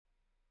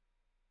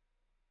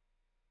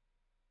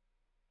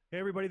Hey,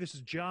 everybody, this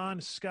is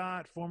John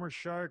Scott, former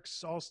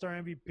Sharks All Star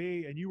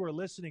MVP, and you are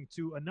listening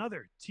to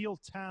another Teal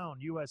Town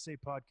USA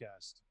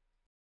podcast.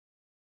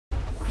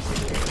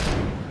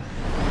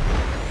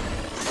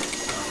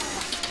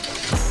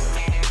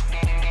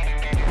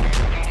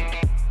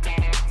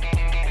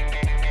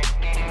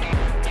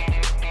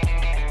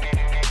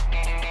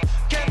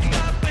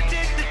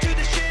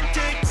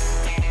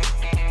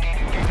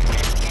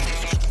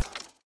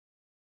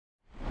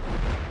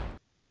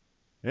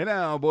 Hey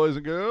now, boys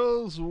and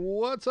girls,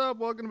 what's up?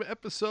 Welcome to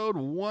episode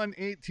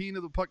 118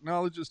 of the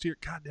Pucknologist here.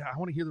 God damn, I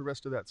want to hear the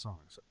rest of that song.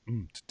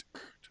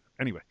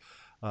 Anyway,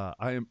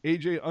 I am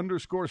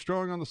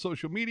AJ_Strong on the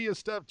social media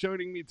stuff.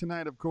 Joining me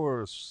tonight, of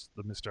course,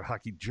 the Mr.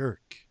 Hockey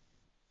Jerk.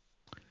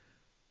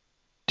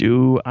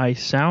 Do I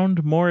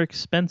sound more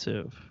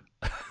expensive?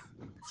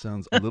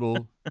 Sounds a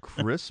little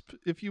crisp,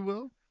 if you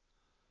will.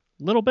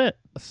 A little bit.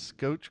 A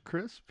scotch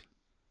crisp.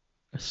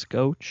 A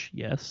scotch,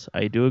 yes,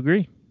 I do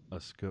agree.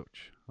 A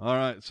scotch. All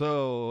right,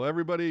 so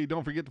everybody,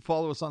 don't forget to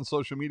follow us on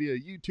social media,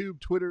 YouTube,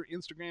 Twitter,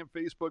 Instagram,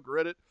 Facebook,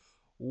 Reddit.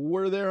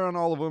 We're there on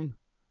all of them.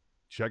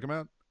 Check them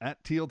out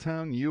at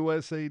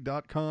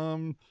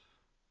tealtownusa.com.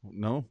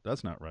 No,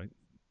 that's not right.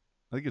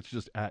 I think it's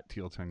just at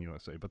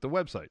tealtownusa, but the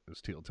website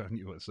is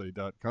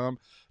tealtownusa.com.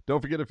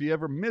 Don't forget, if you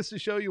ever miss a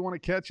show, you want to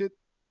catch it,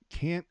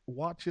 can't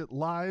watch it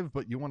live,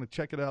 but you want to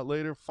check it out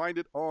later, find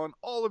it on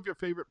all of your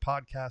favorite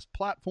podcast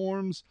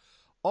platforms.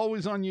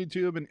 Always on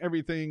YouTube and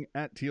everything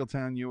at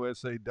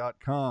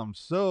tealtownusa.com.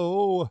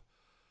 So,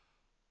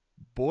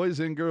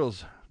 boys and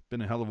girls,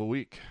 been a hell of a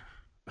week.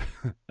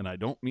 And I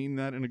don't mean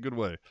that in a good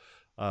way.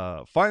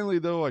 Finally,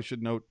 though, I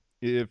should note,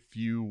 if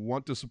you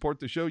want to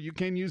support the show, you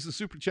can use the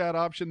Super Chat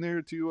option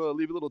there to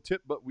leave a little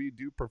tip, but we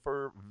do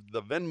prefer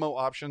the Venmo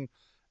option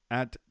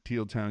at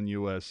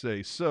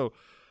tealtownusa. So,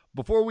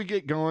 before we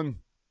get going,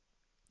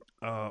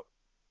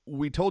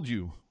 we told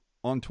you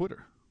on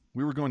Twitter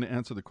we were going to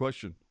answer the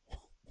question,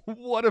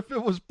 what if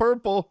it was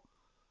purple?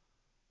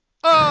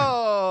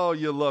 Oh,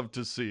 you love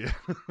to see it.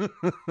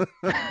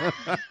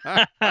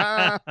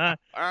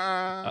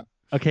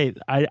 Okay,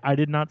 I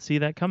did not see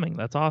that coming.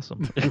 That's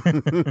awesome.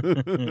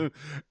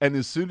 And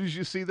as soon as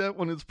you see that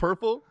when it's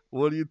purple,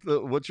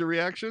 what's your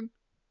reaction?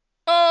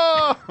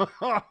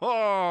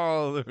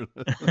 Oh!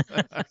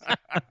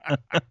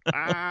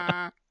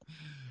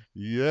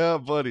 Yeah,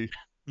 buddy.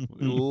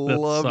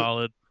 That's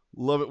solid.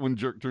 Love it when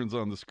Jerk turns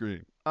on the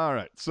screen. All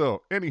right,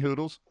 so any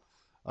hoodles.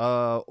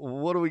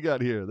 What do we got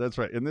here? That's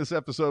right. In this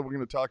episode, we're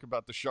going to talk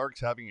about the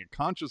Sharks having a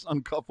conscious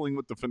uncoupling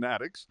with the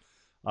Fanatics,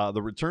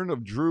 the return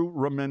of Drew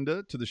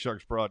Remenda to the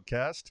Sharks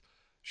broadcast,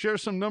 share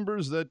some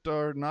numbers that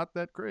are not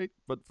that great.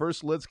 But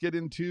first, let's get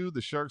into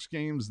the Sharks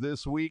games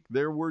this week.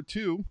 There were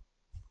two,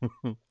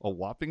 a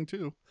whopping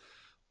two.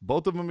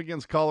 Both of them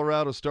against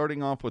Colorado,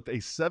 starting off with a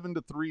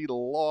 7-3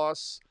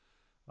 loss.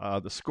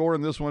 The score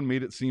in this one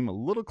made it seem a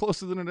little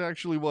closer than it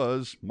actually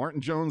was. Martin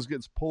Jones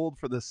gets pulled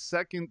for the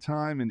second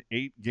time in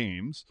 8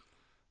 games.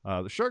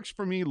 The Sharks,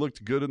 for me,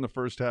 looked good in the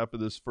first half of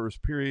this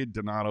first period.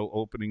 Donato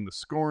opening the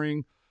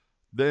scoring.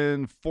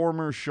 Then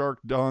former Shark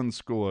Don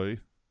Skoy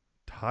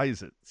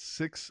ties it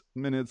 6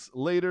 minutes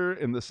later,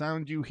 and the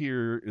sound you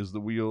hear is the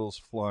wheels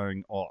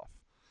flying off.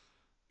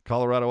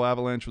 Colorado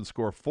Avalanche would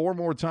score 4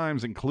 more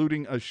times,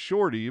 including a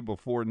shorty,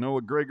 before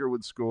Noah Gregor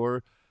would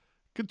score.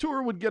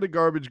 Couture would get a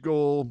garbage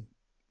goal,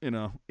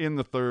 in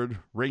the third,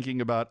 ranking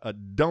about a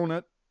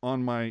donut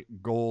on my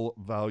goal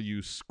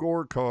value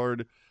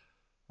scorecard.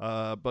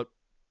 But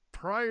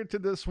prior to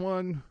this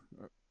one,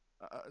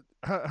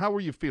 how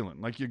were you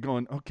feeling? Like, you're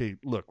going, okay,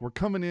 look, we're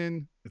coming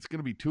in. It's going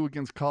to be 2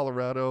 against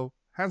Colorado.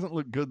 Hasn't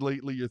looked good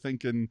lately. You're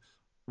thinking,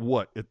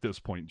 what at this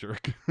point,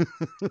 Jerk?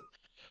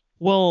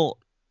 Well,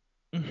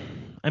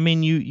 I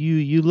mean,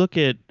 you look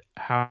at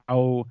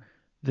how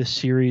the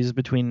series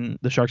between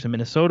the Sharks and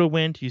Minnesota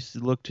went. You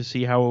look to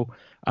see how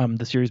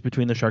the series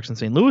between the Sharks and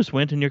St. Louis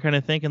went, and you're kind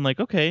of thinking like,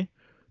 okay,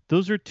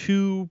 those are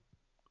 2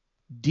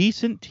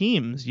 decent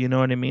teams, you know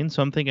what I mean?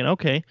 So I'm thinking,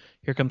 okay,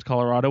 here comes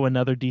Colorado,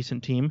 another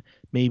decent team.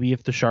 Maybe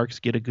if the Sharks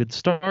get a good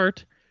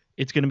start,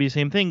 it's going to be the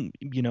same thing.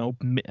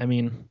 I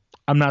mean,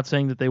 I'm not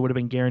saying that they would have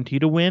been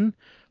guaranteed a win,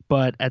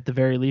 but at the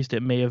very least,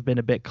 it may have been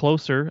a bit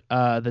closer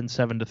than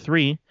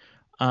 7-3.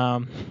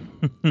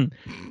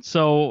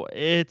 So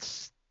it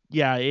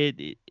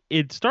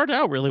started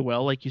out really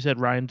well. Like you said,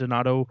 Ryan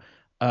Donato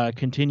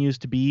continues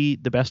to be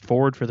the best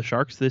forward for the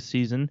Sharks this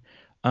season.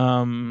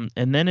 And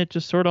then it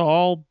just sort of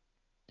all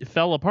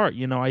fell apart.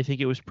 I think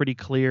it was pretty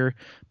clear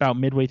about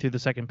midway through the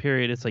second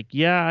period. It's like,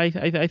 yeah,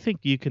 I think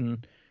you can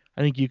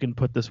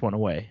put this one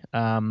away.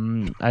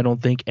 I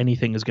don't think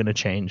anything is going to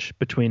change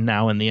between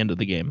now and the end of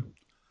the game.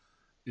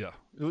 Yeah,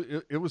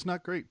 it was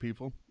not great,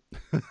 people.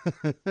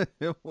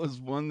 It was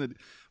one that,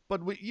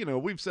 but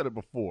we've said it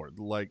before.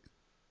 Like,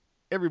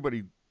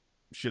 everybody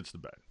shits the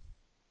bed.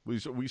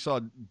 We saw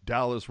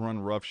Dallas run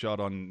roughshod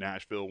on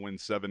Nashville, win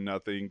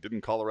 7-0.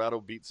 Didn't Colorado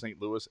beat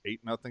St. Louis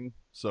 8-0?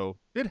 So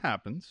it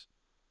happens.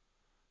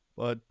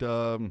 But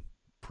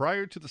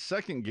prior to the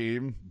second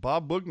game,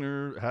 Bob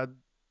Boughner had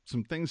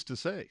some things to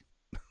say,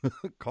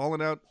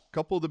 calling out a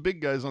couple of the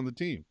big guys on the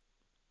team.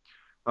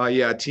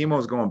 Yeah,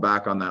 Timo's going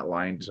back on that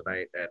line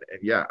tonight, and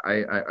yeah,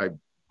 I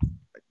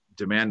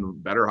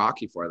demand better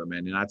hockey for them,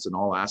 and that's in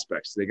all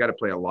aspects. They got to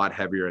play a lot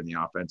heavier in the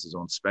offensive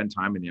zone, spend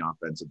time in the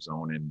offensive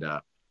zone, and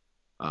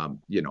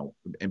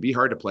and be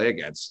hard to play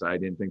against. I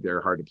didn't think they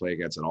were hard to play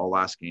against at all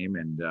last game,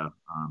 and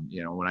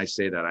when I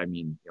say that, I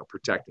mean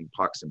protecting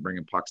pucks and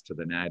bringing pucks to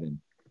the net, and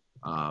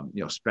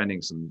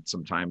spending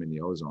some time in the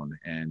ozone,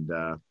 and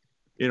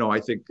I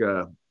think.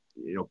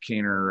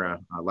 Kaner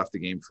left the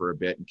game for a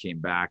bit and came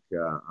back,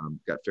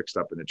 got fixed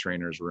up in the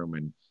trainer's room,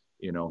 and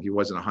he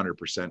wasn't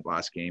 100%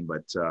 last game,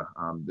 but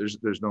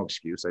there's no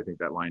excuse. I think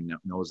that line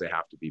knows they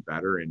have to be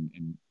better, and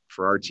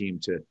for our team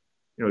to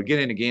get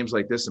into games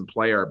like this and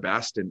play our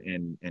best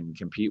and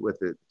compete with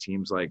the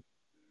teams like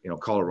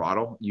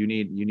Colorado, you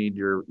need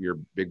your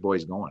big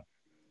boys going.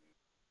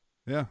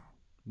 Yeah,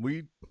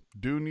 we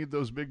do need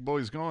those big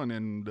boys going,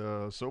 and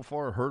so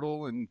far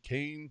Hertl and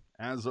Kane,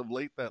 as of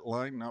late, that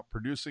line not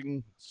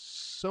producing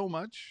so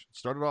much.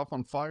 Started off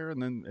on fire,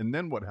 and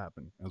then what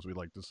happened, as we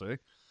like to say.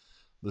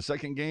 The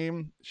second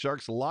game,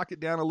 Sharks lock it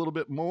down a little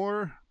bit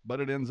more, but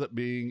it ends up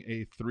being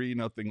a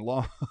 3-0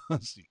 loss.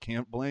 You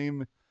can't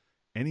blame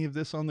any of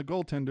this on the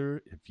goaltender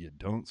if you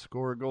don't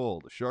score a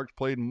goal. The Sharks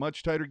played a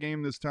much tighter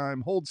game this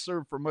time, hold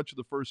serve for much of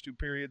the first two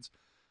periods.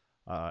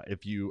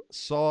 If you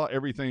saw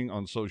everything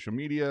on social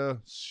media,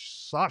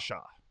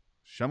 Sasha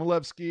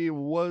Chmelevski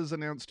was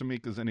announced to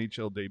make his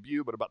NHL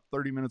debut, but about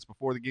 30 minutes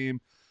before the game,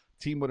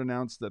 team would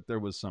announce that there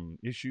was some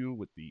issue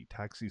with the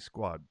taxi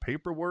squad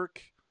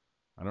paperwork.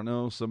 I don't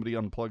know, somebody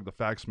unplugged the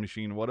fax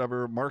machine,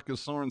 whatever.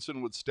 Marcus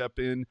Sorensen would step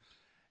in,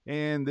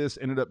 and this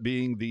ended up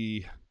being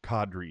the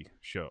Kadri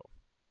show.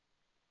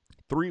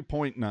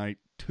 3-point night,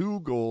 2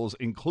 goals,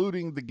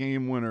 including the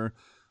game winner,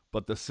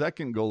 but the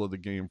second goal of the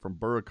game from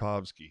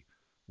Burakovsky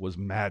was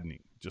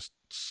maddening. Just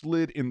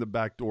slid in the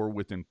back door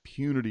with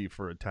impunity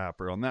for a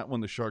tapper. On that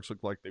one, the Sharks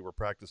looked like they were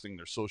practicing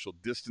their social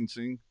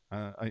distancing,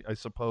 I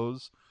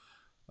suppose.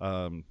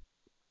 I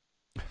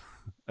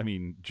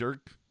mean,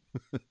 jerk.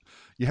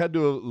 You had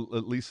to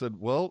at least said,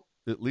 well,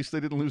 at least they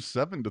didn't lose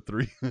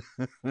 7-3.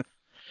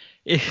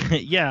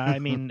 Yeah, I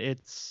mean,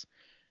 it's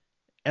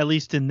at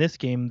least in this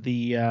game,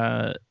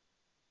 the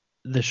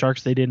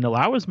Sharks, they didn't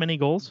allow as many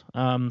goals,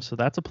 so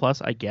that's a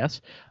plus, I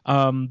guess.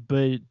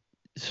 But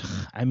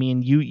I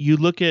mean, you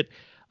look at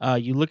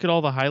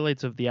all the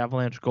highlights of the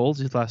Avalanche goals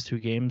these last 2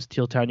 games.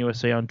 Teal Town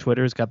USA on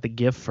Twitter has got the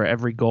GIF for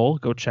every goal.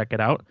 Go check it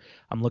out.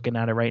 I'm looking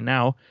at it right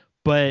now.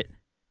 But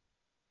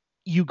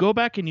you go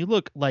back and you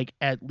look, like,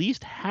 at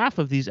least half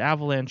of these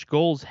Avalanche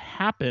goals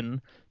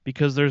happen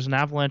because there's an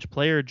Avalanche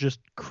player just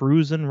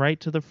cruising right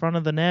to the front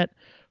of the net,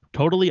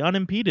 totally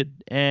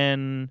unimpeded.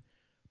 And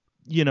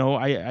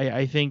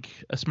I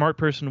think a smart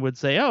person would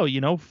say,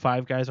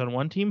 5 guys on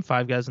one team,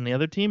 5 guys on the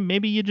other team.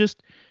 Maybe you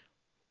just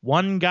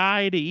one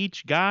guy to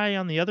each guy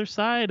on the other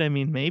side. I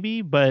mean,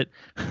 maybe, but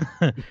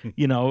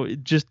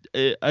just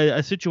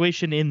a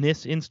situation in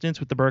this instance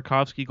with the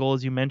Burakovsky goal,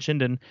 as you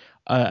mentioned, and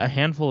a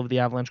handful of the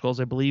Avalanche goals,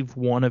 I believe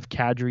one of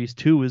Kadri's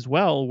 2 as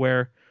well,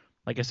 where,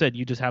 like I said,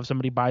 you just have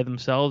somebody by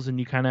themselves and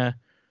you kind of,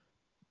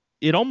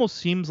 it almost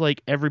seems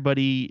like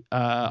everybody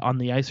on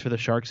the ice for the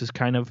Sharks is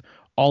kind of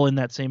all in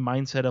that same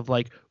mindset of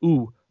like,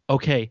 ooh,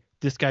 okay,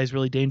 this guy's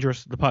really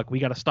dangerous with the puck. We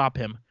got to stop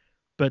him.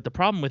 But the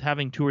problem with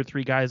having 2 or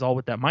 3 guys all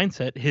with that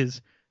mindset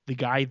is the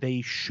guy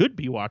they should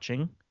be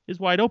watching is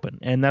wide open.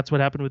 And that's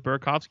what happened with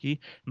Burakovsky.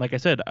 And like I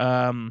said,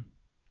 oh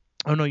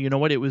no, you know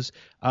what? It was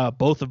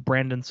both of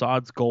Brandon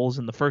Saad's goals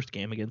in the first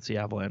game against the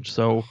Avalanche.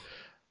 So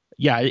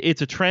yeah,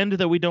 it's a trend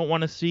that we don't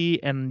want to see.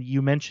 And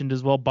you mentioned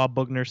as well, Bob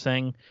Boughner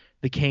saying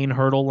the Kane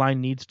Hertl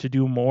line needs to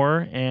do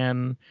more.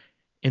 And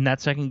in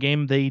that second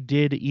game, they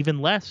did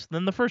even less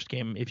than the first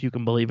game, if you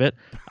can believe it,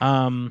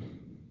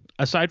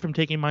 aside from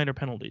taking minor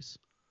penalties.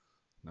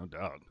 No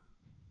doubt.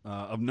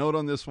 Of note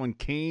on this one,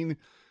 Kane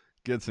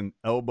gets an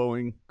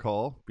elbowing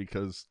call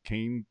because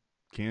Kane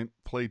can't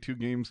play 2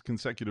 games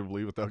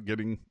consecutively without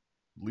getting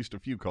at least a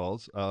few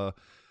calls.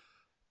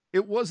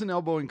 It was an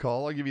elbowing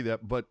call, I'll give you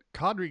that, but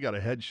Kadri got a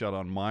headshot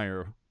on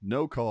Meyer.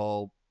 No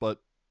call, but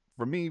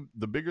for me,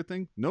 the bigger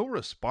thing, no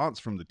response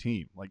from the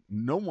team. Like,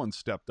 no one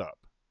stepped up.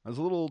 I was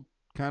a little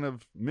kind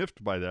of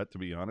miffed by that, to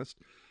be honest.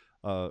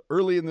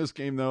 Early in this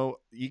game,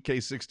 though,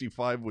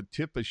 EK65 would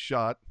tip a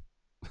shot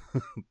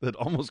that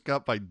almost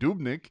got by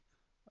Dubnyk.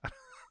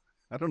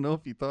 I don't know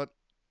if he thought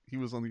he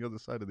was on the other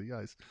side of the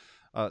ice.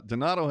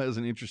 Donato has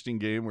an interesting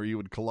game where he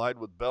would collide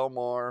with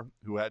Belmar,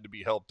 who had to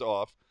be helped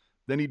off.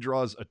 Then he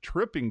draws a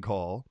tripping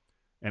call,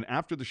 and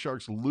after the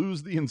Sharks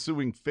lose the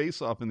ensuing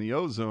faceoff in the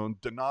O-zone,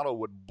 Donato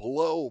would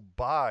blow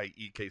by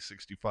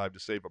EK65 to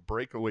save a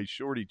breakaway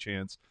shorty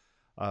chance.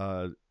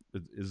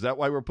 Is that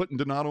why we're putting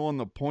Donato on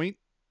the point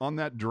on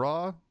that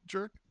draw,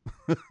 jerk?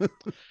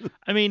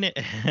 I mean,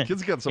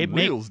 kid's got some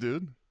wheels,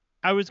 dude.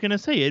 I was going to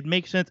say it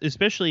makes sense,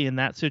 especially in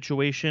that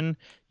situation,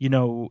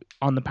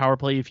 on the power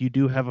play, if you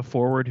do have a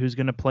forward who's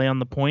going to play on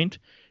the point,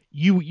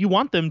 you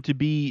want them to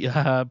be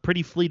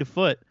pretty fleet of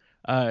foot,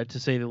 to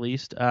say the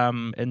least.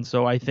 And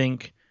so I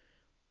think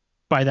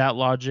by that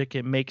logic,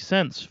 it makes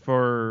sense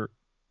for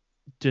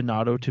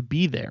Donato to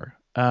be there.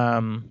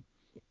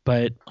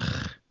 But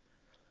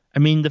I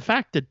mean, the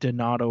fact that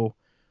Donato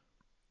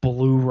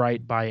blew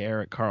right by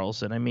Erik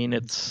Karlsson, I mean,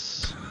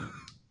 it's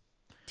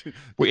Dude,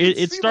 you can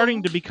it's see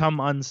starting the- to become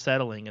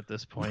unsettling at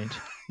this point.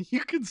 You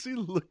can see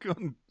the look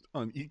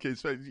on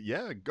EK's face.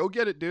 Yeah, go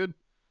get it, dude.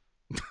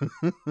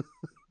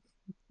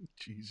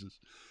 Jesus.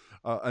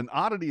 An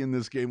oddity in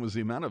this game was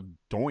the amount of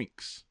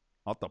doinks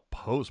off the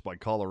post by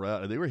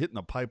Colorado. They were hitting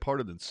the pipe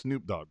harder than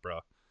Snoop Dogg, bro.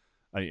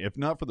 If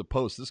not for the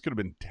post, this could have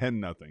been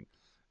 10-0.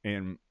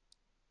 And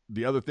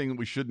the other thing that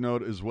we should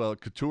note as well,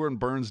 Couture and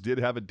Burns did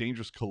have a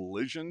dangerous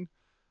collision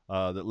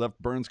that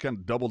left Burns kind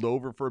of doubled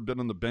over for a bit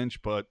on the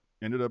bench, but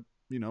ended up,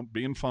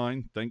 being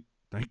fine. Thank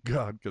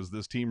God, because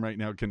this team right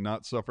now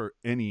cannot suffer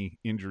any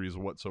injuries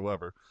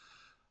whatsoever.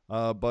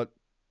 But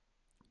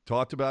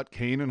talked about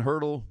Kane and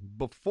Hurdle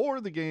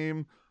before the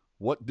game.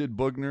 What did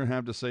Bugner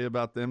have to say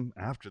about them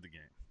after the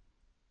game?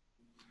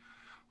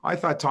 I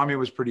thought Tommy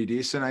was pretty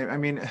decent. I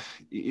mean,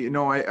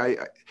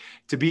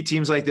 to beat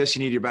teams like this, you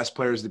need your best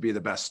players to be the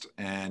best,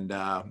 and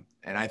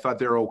I thought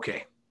they're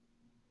okay,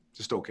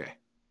 just okay.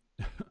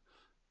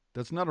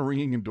 That's not a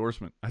ringing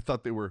endorsement. I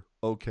thought they were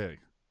okay.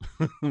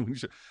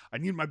 I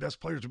need my best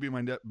players to be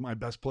my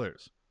best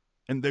players,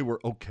 and they were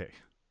okay,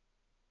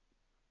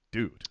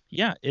 dude.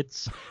 Yeah,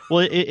 it's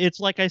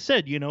like I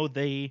said,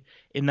 they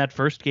in that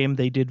first game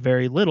they did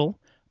very little,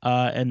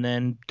 and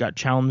then got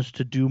challenged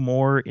to do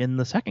more in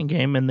the second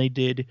game, and they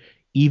did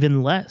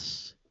even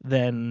less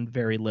than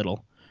very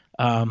little.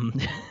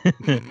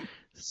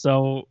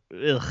 So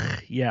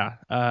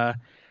yeah,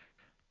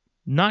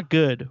 not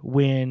good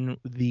when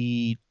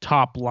the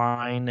top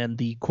line and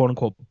the quote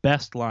unquote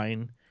best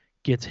line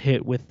gets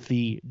hit with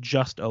the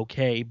just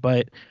okay.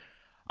 But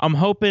I'm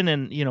hoping,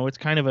 and it's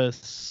kind of a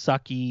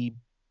sucky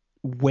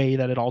way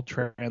that it all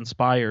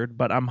transpired,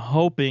 but I'm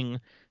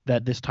hoping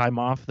that this time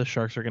off the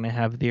Sharks are going to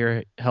have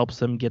helps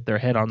them get their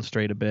head on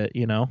straight a bit,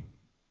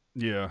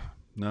 Yeah,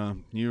 no,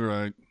 you're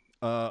right.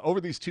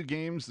 Over these two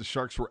games, the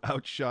Sharks were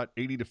outshot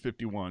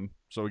 80-51.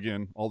 So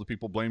again, all the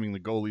people blaming the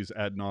goalies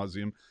ad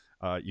nauseum.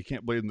 You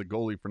can't blame the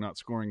goalie for not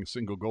scoring a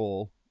single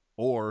goal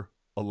or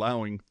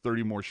allowing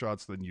 30 more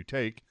shots than you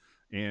take.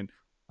 And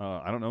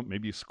I don't know,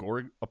 maybe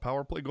scoring a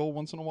power play goal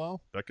once in a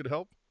while. That could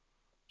help.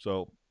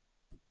 So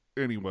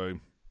anyway,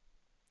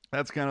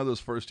 that's kind of those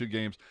first two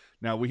games.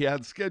 Now, we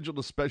had scheduled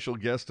a special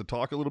guest to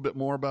talk a little bit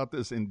more about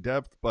this in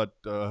depth, but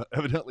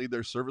evidently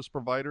their service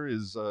provider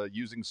is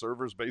using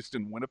servers based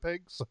in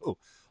Winnipeg. So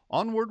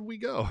onward we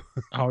go.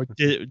 Oh,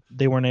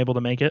 they weren't able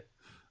to make it?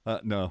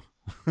 No.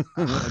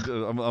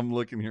 I'm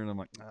looking here and I'm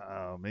like,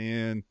 oh,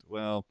 man.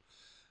 Well,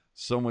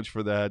 so much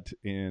for that.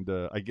 And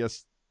I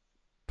guess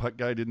Puck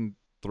Guy didn't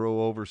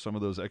throw over some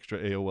of those extra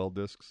AOL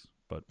discs.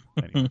 But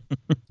anyway.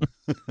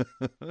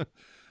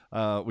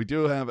 We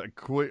do have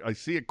I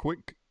see a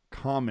quick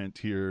comment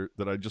here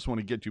that I just want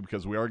to get to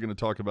because we are going to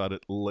talk about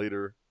it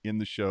later in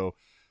the show.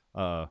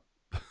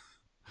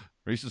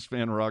 Racist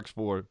Fan Rocks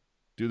 4,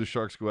 do the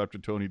Sharks go after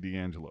Tony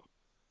DeAngelo?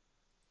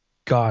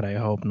 God, I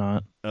hope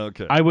not.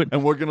 Okay. I would,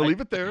 and we're going to leave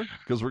it there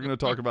because we're going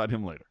to talk about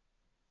him later.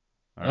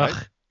 All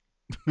right.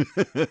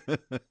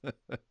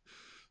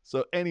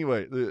 So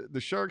anyway,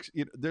 the Sharks,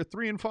 they're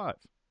 3-5.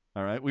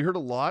 All right. We heard a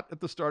lot at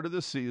the start of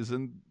this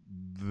season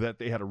that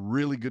they had a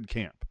really good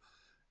camp.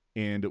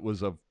 And it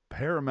was of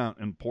paramount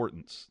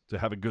importance to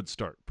have a good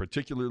start,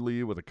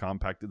 particularly with a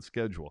compacted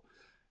schedule.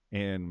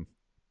 And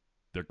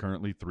they're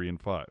currently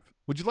 3-5.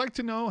 Would you like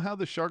to know how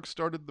the Sharks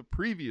started the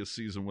previous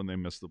season when they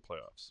missed the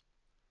playoffs?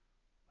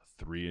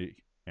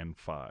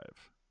 3-5.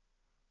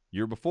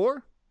 Year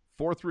before,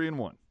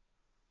 4-3-1.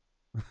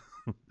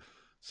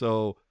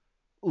 So,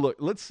 look,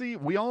 let's see.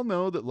 We all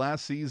know that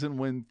last season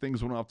when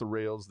things went off the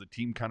rails, the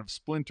team kind of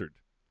splintered.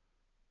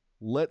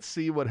 Let's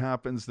see what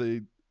happens.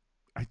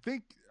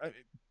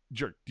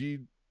 Jerk, do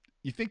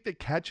you think they're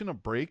catching a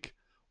break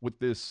with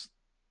these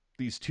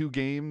two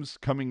games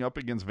coming up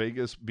against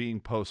Vegas being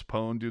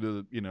postponed due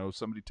to,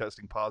 somebody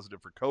testing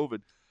positive for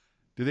COVID?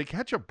 Do they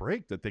catch a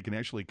break that they can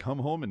actually come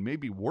home and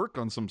maybe work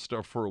on some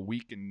stuff for a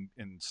week and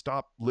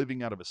stop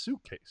living out of a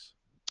suitcase?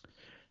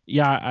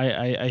 Yeah,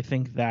 I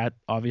think that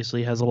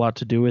obviously has a lot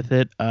to do with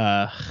it.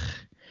 I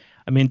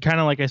mean, kind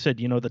of like I said,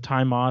 the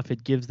time off,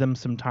 it gives them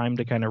some time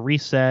to kind of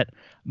reset.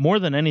 More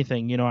than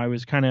anything, I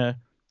was kind of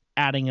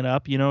adding it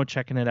up,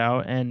 checking it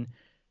out. And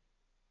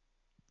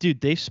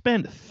dude, they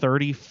spent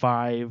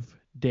 35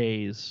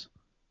 days,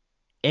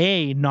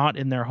 A, not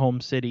in their home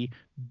city,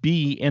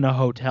 B, in a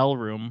hotel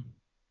room.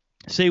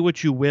 Say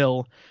what you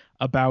will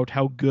about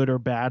how good or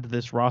bad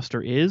this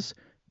roster is,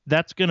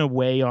 that's going to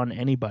weigh on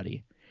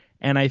anybody.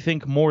 And I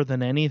think more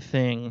than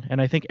anything,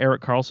 and I think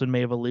Erik Karlsson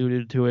may have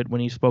alluded to it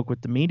when he spoke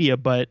with the media,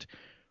 but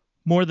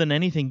more than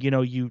anything,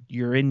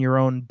 you're in your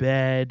own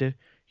bed,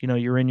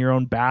 you're in your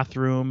own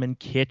bathroom and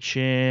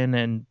kitchen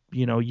and,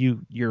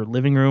 your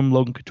living room.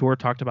 Logan Couture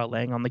talked about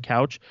laying on the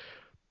couch.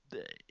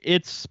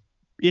 It's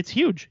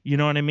huge. You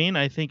know what I mean?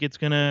 I think it's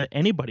going to,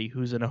 anybody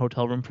who's in a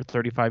hotel room for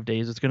 35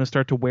 days, it's going to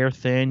start to wear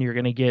thin. You're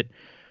going to get,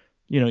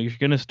 you're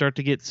going to start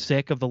to get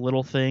sick of the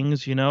little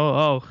things,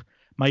 Oh,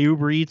 my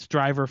Uber Eats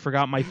driver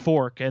forgot my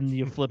fork and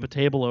you flip a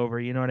table over,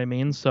 you know what I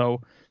mean?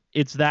 So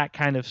it's that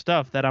kind of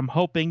stuff that I'm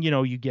hoping,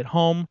 you get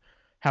home,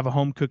 have a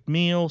home cooked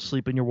meal,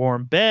 sleep in your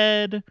warm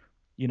bed,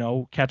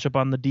 catch up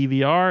on the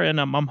DVR.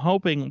 And I'm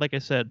hoping, like I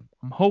said,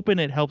 I'm hoping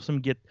it helps them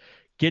get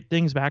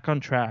things back on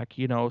track,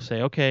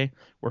 say, okay,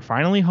 we're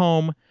finally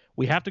home.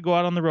 We have to go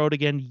out on the road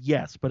again,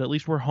 yes, but at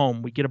least we're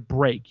home. We get a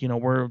break.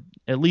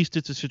 At least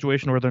it's a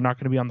situation where they're not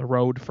going to be on the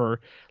road for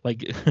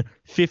like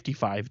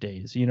 55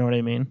 days. You know what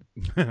I mean?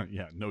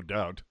 Yeah, no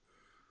doubt.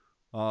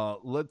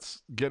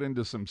 Let's get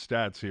into some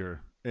stats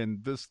here.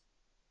 And this,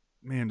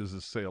 man, does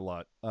this say a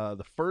lot.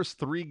 The first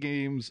 3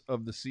 games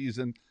of the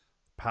season,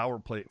 power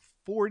play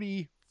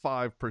 45%.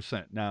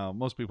 Now,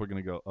 most people are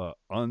going to go,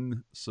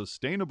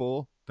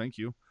 unsustainable. Thank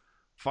you.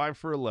 5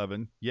 for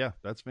 11. Yeah,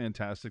 that's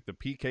fantastic. The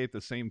PK at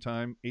the same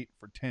time, 8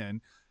 for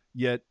 10.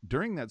 Yet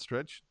during that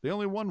stretch, they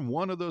only won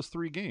 1 of those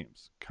 3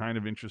 games. Kind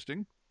of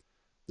interesting.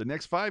 The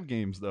next 5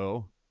 games,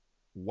 though,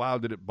 wow,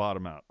 did it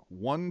bottom out.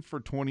 1 for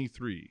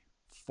 23,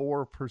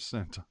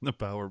 4% on the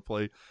power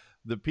play.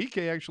 The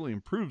PK actually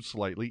improved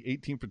slightly,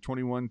 18 for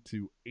 21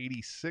 to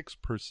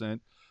 86%.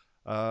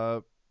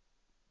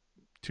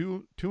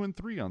 2 and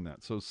 3 on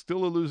that. So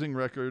still a losing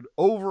record.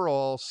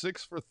 Overall,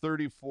 6 for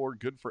 34,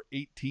 good for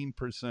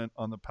 18%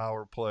 on the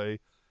power play,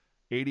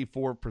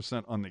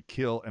 84% on the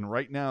kill. And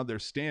right now, their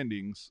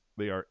standings,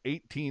 they are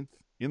 18th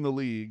in the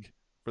league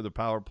for the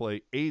power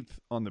play, 8th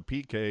on the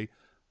PK.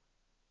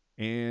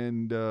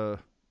 And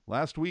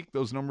last week,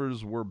 those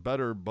numbers were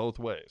better both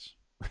ways.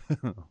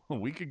 A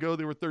week ago,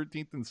 they were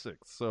 13th and 6th.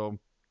 So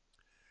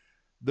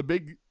the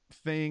big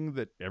thing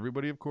that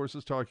everybody, of course,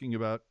 is talking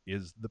about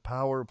is the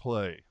power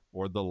play,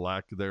 or the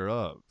lack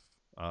thereof.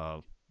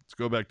 Let's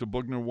go back to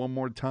Boughner one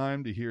more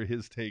time to hear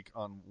his take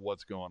on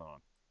what's going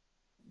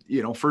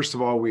on. First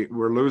of all,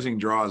 we're losing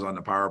draws on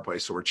the power play,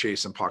 so we're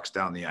chasing pucks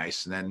down the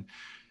ice, and then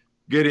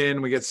get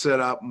in, we get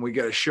set up, and we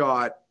get a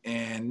shot,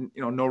 and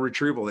no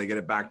retrieval. They get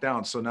it back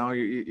down. So now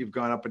you've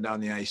gone up and down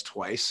the ice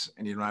twice,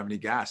 and you don't have any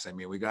gas. I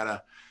mean, we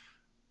gotta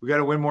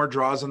win more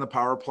draws on the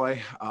power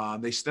play.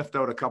 They sniffed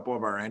out a couple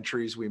of our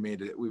entries. We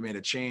made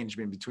a change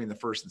between the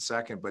first and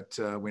second, but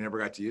we never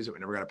got to use it. We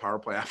never got a power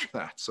play after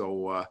that.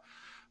 So,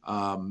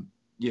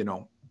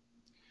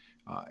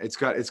 it's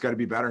got to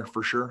be better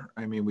for sure.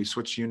 I mean, we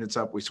switched units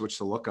up, we switched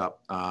the look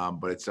up,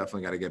 but it's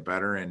definitely got to get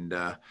better, and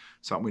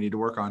something we need to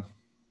work on.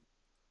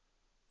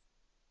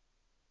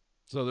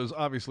 So there's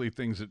obviously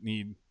things that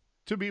need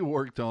to be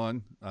worked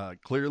on.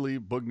 Clearly,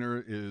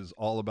 Boughner is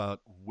all about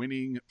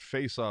winning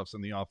faceoffs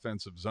in the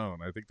offensive zone.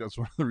 I think that's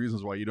one of the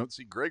reasons why you don't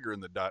see Gregor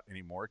in the dot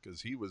anymore,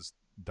 because he was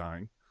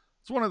dying.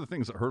 It's one of the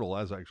things that Hurdle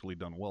has actually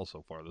done well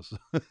so far.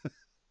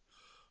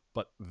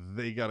 But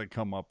they got to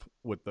come up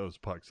with those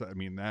pucks. I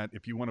mean, that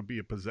if you want to be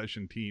a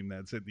possession team,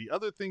 that's it. The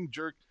other thing,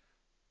 Jerk,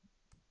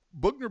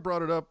 Boughner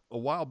brought it up a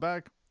while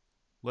back.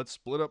 Let's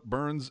split up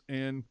Burns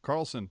and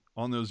Carlson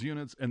on those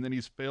units, and then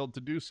he's failed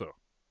to do so.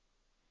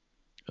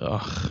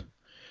 Ugh.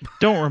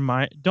 Don't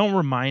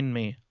remind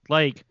me.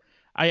 Like,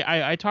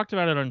 I talked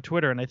about it on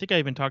Twitter, and I think I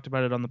even talked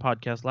about it on the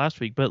podcast last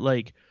week. But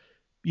like,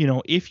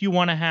 if you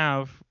want to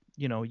have,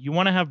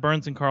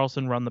 Burns and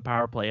Carlson run the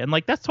power play, and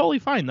like that's totally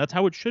fine. That's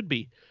how it should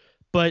be.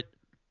 But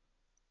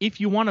if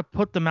you want to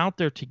put them out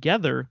there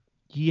together,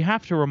 you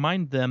have to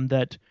remind them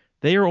that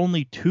they are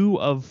only 2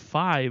 of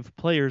 5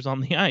 players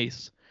on the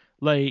ice.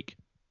 Like,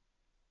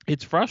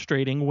 it's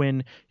frustrating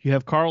when you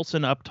have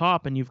Carlson up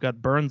top and you've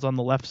got Burns on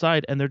the left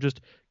side, and they're just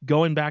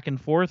going back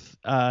and forth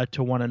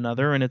to one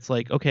another. And it's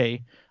like,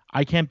 okay,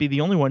 I can't be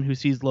the only one who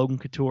sees Logan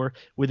Couture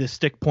with his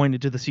stick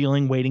pointed to the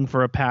ceiling waiting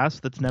for a pass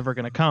that's never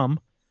going to come.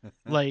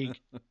 Like,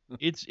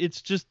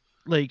 it's just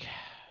like...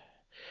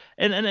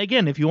 And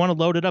again, if you want to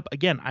load it up,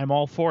 again, I'm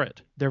all for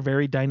it. They're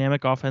very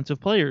dynamic offensive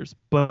players,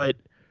 but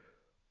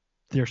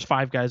there's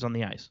 5 guys on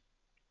the ice,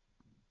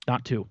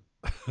 not 2.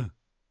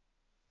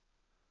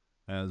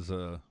 As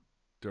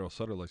Daryl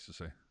Sutter likes to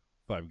say,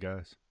 5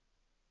 guys.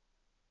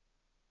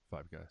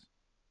 5 guys.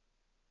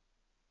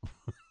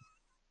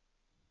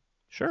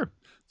 Sure.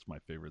 It's my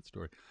favorite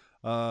story.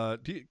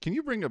 Can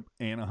you bring up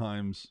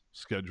Anaheim's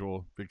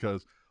schedule?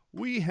 Because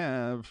we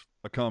have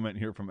a comment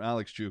here from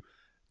Alex Chu.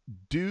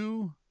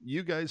 Do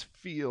you guys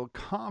feel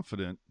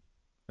confident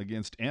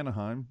against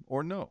Anaheim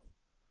or no?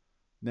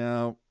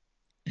 Now,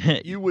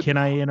 you would. Can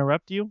I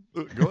interrupt you?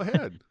 Go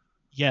ahead.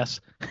 Yes.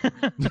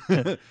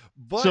 But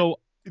so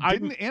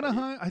didn't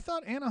Anaheim? I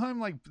thought Anaheim,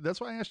 like, that's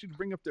why I asked you to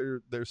bring up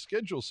their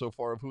schedule so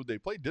far of who they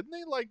played. Didn't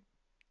they like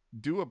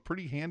do a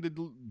pretty handed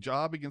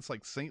job against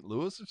like St.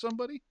 Louis or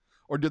somebody?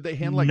 Or did they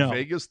hand like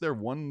Vegas their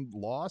 1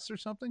 loss or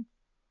something?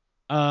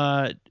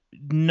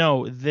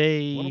 No,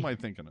 they. What am I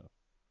thinking of?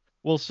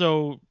 Well,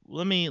 so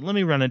let me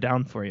run it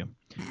down for you.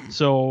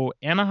 So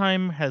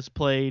Anaheim has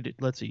played,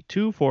 let's see,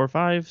 2, 4,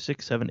 5,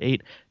 6, 7,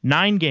 8,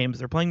 9 games.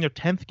 They're playing their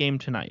 10th game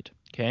tonight.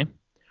 Okay.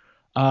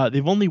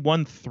 They've only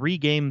won 3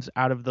 games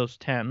out of those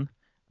 10.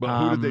 But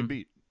who did they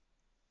beat?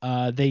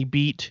 They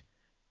beat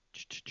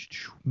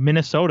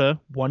Minnesota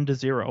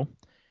 1-0.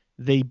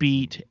 They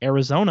beat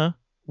Arizona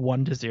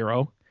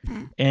 1-0.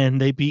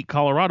 and they beat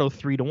Colorado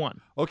 3-1.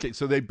 Okay,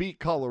 so they beat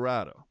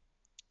Colorado.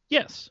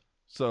 Yes,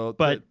 So,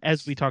 but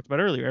as we talked about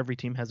earlier, every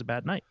team has a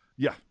bad night.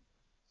 yeah,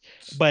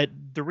 But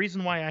the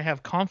reason why I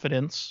have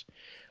confidence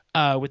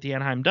with the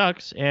Anaheim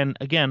Ducks, and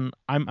again,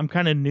 I'm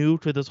kind of new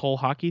to this whole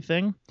hockey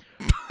thing,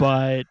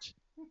 but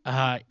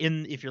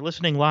if you're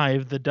listening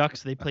live, the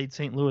Ducks, they played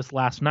St. Louis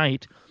last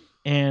night,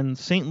 and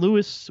St.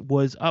 Louis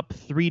was up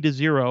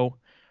 3-0.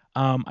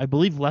 I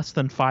believe less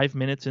than 5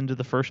 minutes into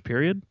the first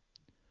period.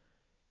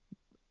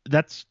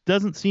 That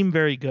doesn't seem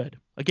very good.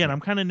 Again, I'm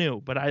kind of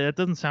new, but that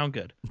doesn't sound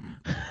good.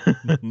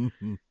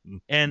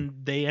 And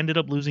they ended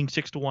up losing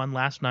 6-1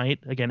 last night.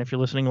 Again, if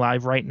you're listening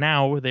live right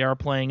now, they are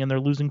playing and they're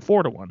losing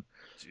 4-1.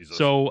 Jesus.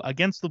 So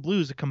against the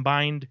Blues, a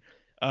combined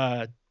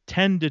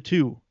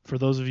 10-2 for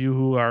those of you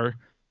who are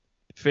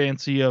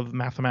fancy of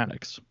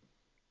mathematics.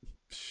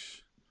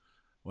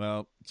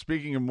 Well,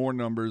 speaking of more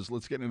numbers,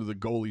 let's get into the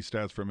goalie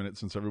stats for a minute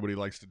since everybody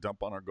likes to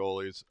dump on our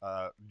goalies.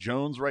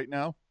 Jones right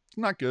now,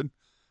 not good.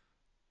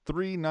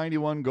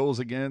 391 goals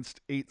against,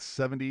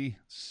 870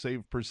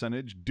 save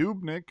percentage.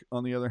 Dubnyk,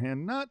 on the other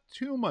hand, not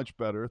too much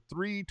better.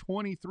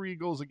 323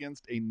 goals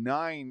against, a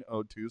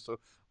 902. So at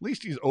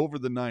least he's over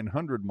the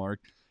 900 mark.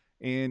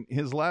 And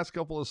his last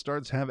couple of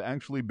starts have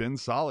actually been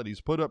solid.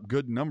 He's put up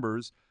good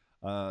numbers.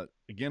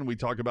 Again, we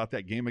talk about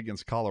that game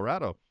against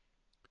Colorado.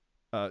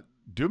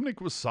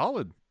 Dubnyk was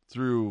solid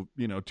through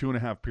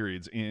 2.5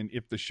 periods. And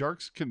if the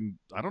Sharks can,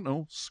 I don't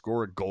know,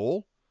 score a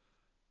goal,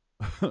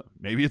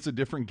 maybe it's a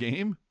different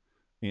game.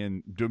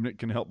 And Dubnyk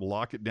can help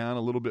lock it down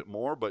a little bit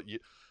more. But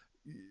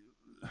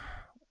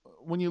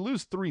when you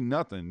lose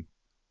 3-0,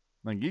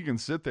 like you can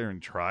sit there and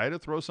try to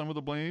throw some of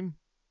the blame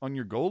on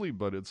your goalie,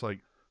 but it's like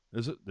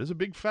there's a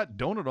big fat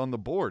donut on the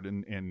board,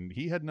 and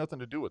he had nothing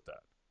to do with that.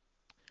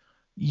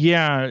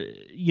 Yeah,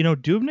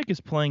 Dubnyk is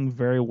playing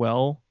very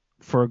well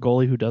for a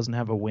goalie who doesn't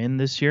have a win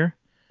this year.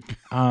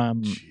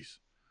 Jeez,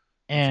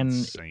 and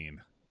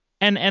insane.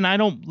 And I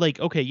don't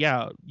okay,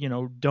 yeah,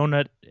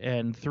 donut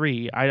and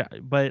 3.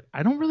 But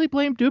I don't really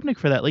blame Dubnyk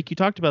for that. Like you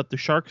talked about, the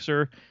Sharks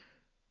they're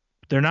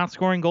not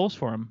scoring goals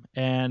for him,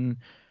 and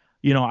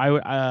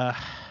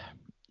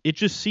it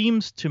just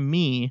seems to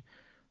me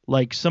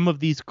like some of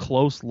these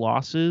close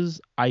losses,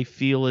 I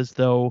feel as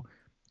though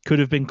could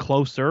have been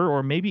closer,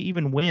 or maybe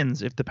even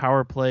wins if the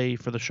power play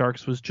for the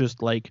Sharks was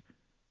just like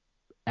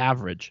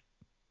average,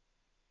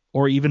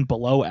 or even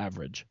below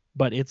average.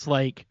 But it's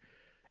like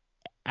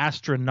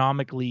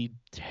astronomically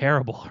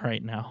terrible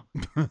right now.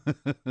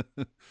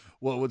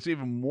 Well, what's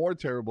even more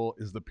terrible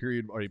is the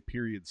period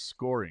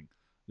scoring.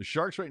 The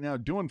Sharks right now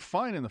doing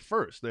fine in the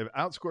first. They've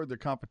outscored their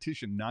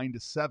competition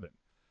 9-7.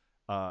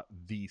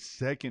 The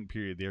second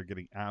period, they're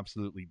getting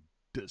absolutely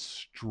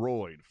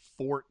destroyed,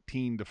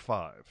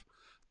 14-5.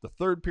 The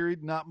third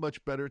period, not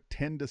much better,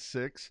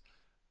 10-6.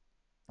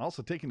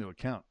 Also take into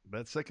account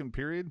that second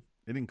period,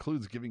 it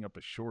includes giving up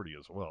a shorty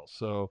as well.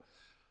 So,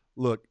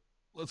 look,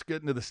 let's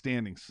get into the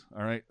standings.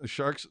 All right. The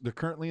Sharks, they're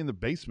currently in the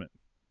basement,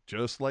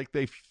 just like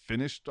they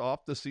finished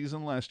off the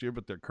season last year,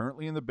 but they're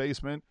currently in the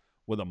basement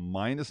with a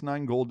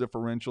 -9 goal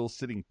differential,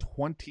 sitting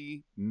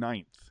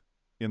 29th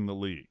in the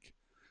league.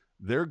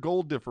 Their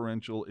goal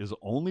differential is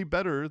only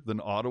better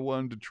than Ottawa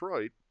and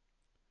Detroit.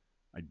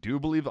 I do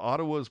believe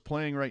Ottawa is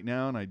playing right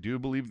now, and I do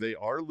believe they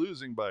are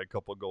losing by a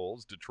couple of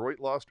goals. Detroit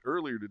lost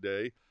earlier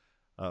today.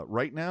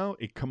 Right now,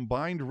 a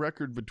combined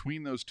record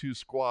between those two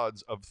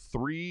squads of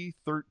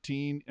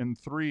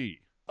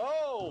 3-13-3.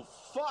 Oh,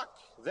 fuck.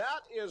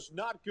 That is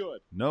not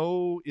good.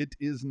 No, it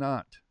is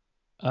not.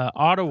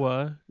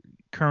 Ottawa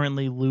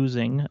currently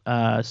losing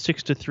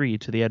 6-3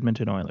 to the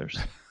Edmonton Oilers.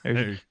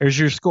 There's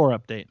your score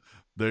update.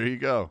 There you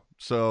go.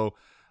 So,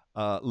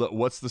 look,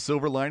 what's the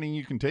silver lining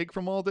you can take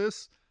from all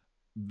this?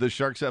 The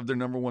Sharks have their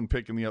number 1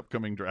 pick in the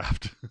upcoming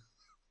draft.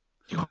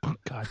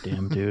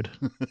 Goddamn, dude.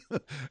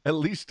 At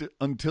least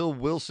until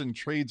Wilson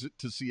trades it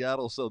to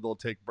Seattle, so they'll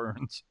take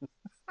Burns.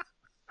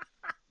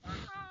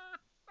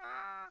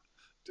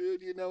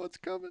 Dude, you know it's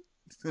coming.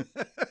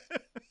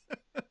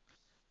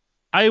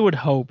 I would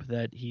hope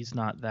that he's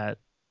not that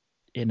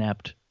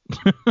inept.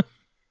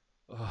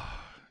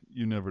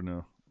 You never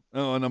know.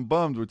 Oh, and I'm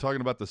bummed. We're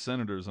talking about the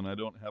Senators, and I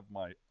don't have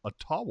my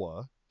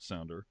Ottawa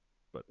sounder.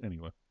 But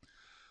anyway.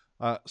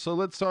 So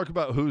let's talk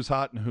about who's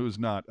hot and who's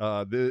not.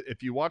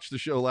 If you watched the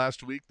show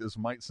last week, this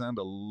might sound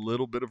a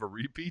little bit of a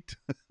repeat.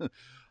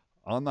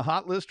 On the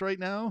hot list right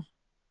now,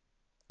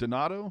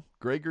 Donato,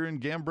 Gregor, and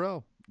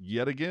Gambrell,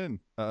 yet again.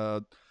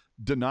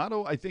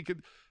 Donato, I think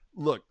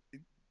look,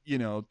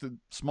 the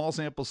small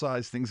sample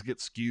size, things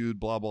get skewed,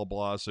 blah, blah,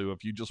 blah. So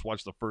if you just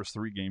watch the first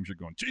 3 games, you're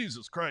going,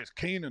 Jesus Christ,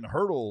 Kane and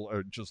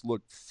Hurdle just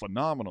look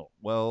phenomenal.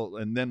 Well,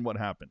 and then what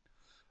happened?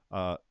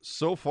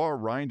 So far,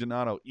 Ryan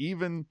Donato,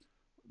 even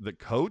the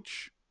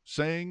coach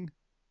saying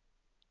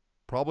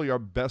probably our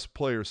best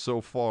player so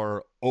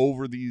far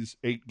over these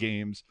 8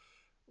 games.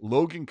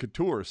 Logan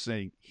Couture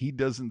saying he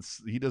doesn't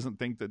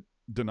think that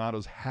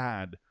Donato's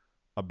had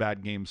a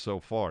bad game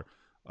so far.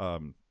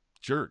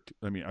 Jerk.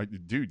 I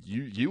mean, dude,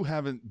 you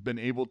haven't been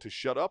able to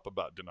shut up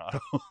about Donato.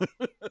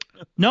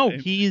 No,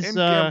 and he's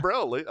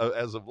Gambrell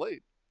as of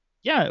late.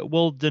 Yeah,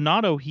 well,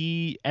 Donato,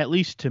 he, at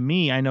least to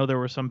me, I know there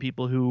were some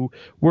people who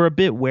were a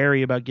bit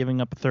wary about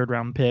giving up a third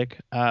round pick,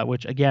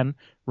 which, again,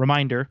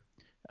 reminder,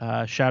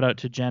 shout out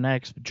to Gen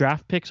X,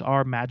 draft picks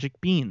are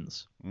magic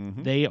beans.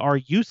 Mm-hmm. They are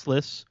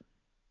useless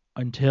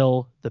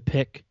until the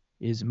pick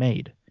is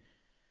made.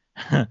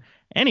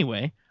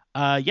 Anyway,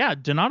 yeah,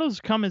 Donato's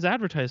come as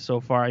advertised so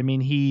far. I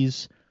mean,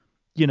 he's,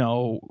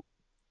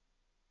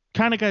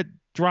 kind of got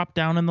dropped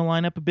down in the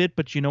lineup a bit,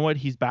 but you know what?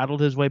 He's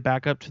battled his way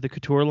back up to the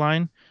Couture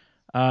line.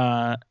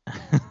 You're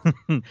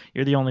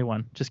the only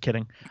one. Just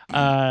kidding.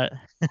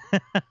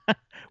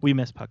 We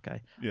miss Puck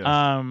Guy.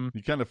 Yeah.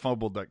 You kind of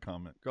fumbled that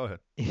comment. Go ahead.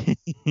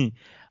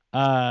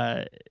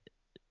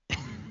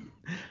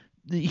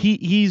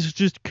 He's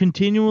just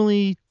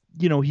continually,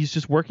 he's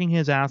just working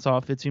his ass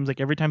off. It seems like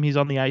every time he's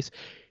on the ice,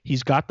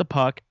 he's got the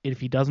puck. If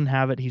he doesn't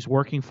have it, he's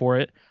working for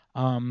it.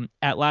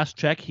 At last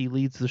check, he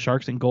leads the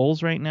Sharks in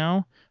goals right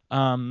now.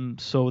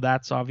 So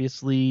that's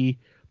obviously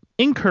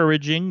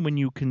encouraging when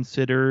you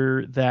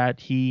consider that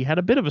he had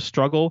a bit of a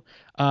struggle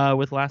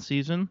with last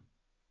season.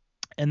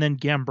 And then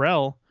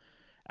Gambrell,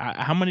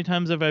 how many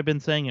times have I been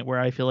saying it where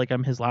I feel like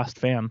I'm his last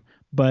fan?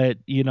 But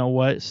you know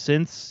what?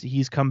 Since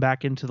he's come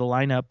back into the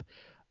lineup,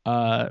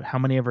 how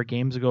many ever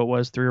games ago it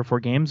was, 3 or 4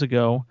 games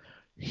ago,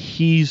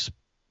 he's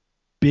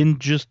been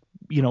just,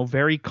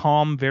 very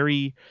calm,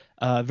 very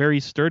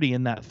sturdy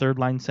in that third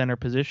line center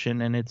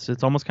position. And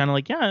it's almost kind of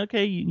like, yeah,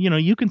 okay,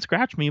 you can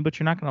scratch me, but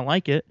you're not going to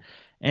like it.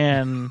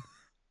 And,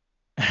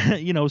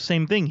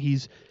 same thing.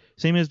 He's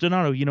same as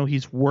Donato,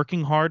 he's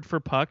working hard for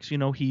pucks.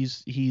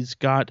 He's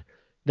got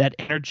that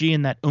energy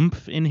and that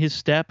oomph in his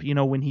step.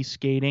 When he's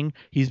skating,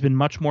 he's been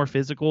much more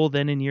physical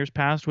than in years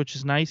past, which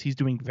is nice. He's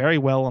doing very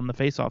well on the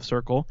faceoff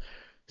circle.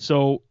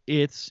 So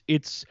it's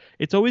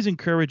always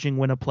encouraging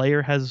when a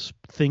player has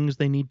things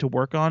they need to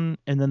work on,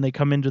 and then they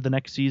come into the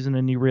next season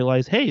and you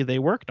realize, hey, they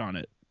worked on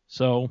it.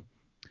 So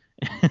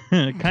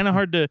kind of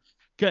hard to,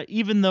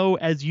 even though,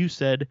 as you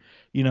said,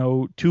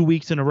 2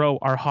 weeks in a row,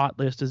 our hot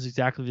list is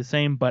exactly the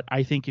same. But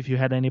I think if you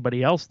had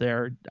anybody else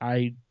there,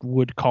 I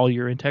would call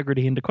your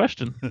integrity into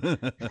question.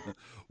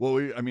 Well,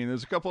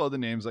 there's a couple other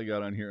names I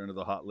got on here under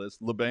the hot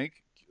list. LeBanc,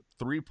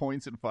 3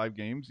 points in 5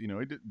 games. He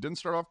didn't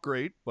start off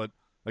great, but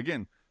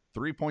again,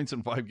 3 points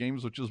in 5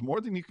 games, which is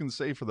more than you can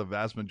say for the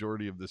vast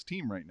majority of this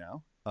team right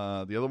now.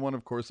 The other one,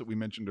 of course, that we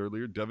mentioned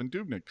earlier, Devan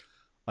Dubnyk,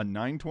 a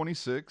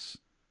 926,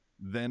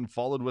 then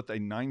followed with a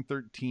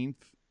 913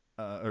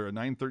 or a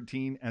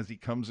 913 as he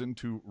comes in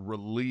to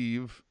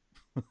relieve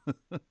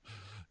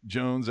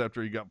Jones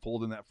after he got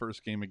pulled in that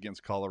first game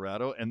against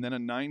Colorado, and then a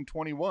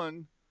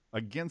 921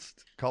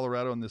 against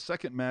Colorado in the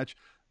second match.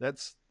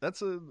 That's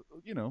a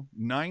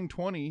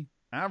 920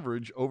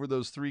 average over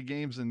those 3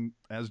 games, and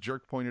as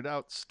Jerk pointed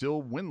out,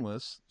 still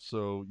winless.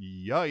 So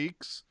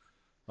yikes.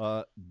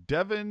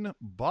 Devin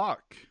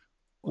Bach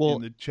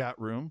in the chat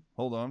room.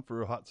 Hold on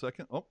for a hot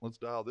second. Oh, let's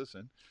dial this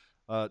in.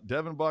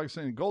 Devin Bach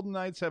saying, Golden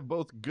Knights have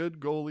both good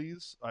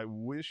goalies. I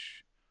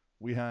wish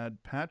we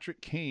had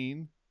Patrick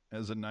Kane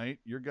as a Knight.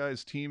 Your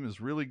guys' team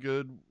is really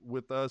good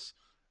with us.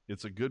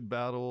 It's a good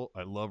battle.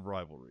 I love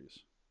rivalries.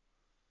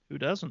 Who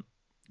doesn't?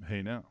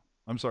 Hey, now.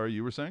 I'm sorry,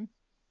 you were saying?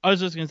 I was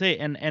just going to say,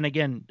 and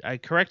again,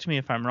 correct me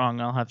if I'm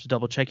wrong. I'll have to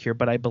double check here,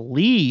 but I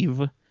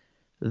believe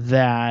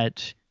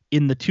that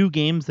in the 2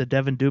 games that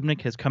Devan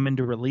Dubnyk has come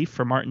into relief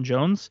for Martin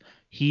Jones,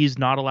 he's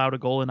not allowed a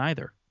goal in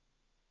either.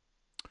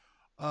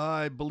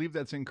 I believe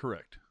that's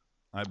incorrect.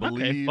 I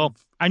believe. Okay, well,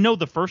 I know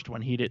the first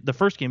one he did. The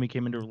first game he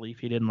came into relief,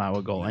 he didn't allow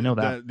a goal. I know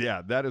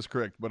that. That is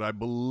correct. But I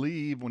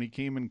believe when he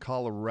came in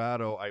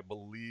Colorado,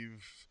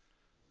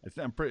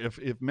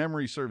 if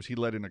memory serves, he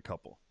let in a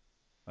couple.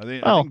 I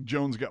think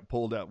Jones got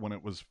pulled out when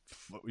it was,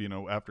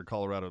 after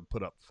Colorado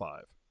put up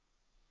 5.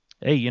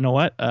 Hey, you know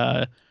what?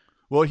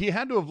 Well, he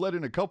had to have let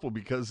in a couple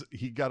because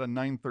he got a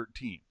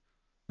 913.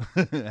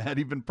 Had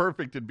he been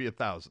perfect, it'd be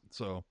 1,000.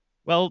 So.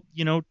 Well,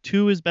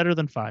 2 is better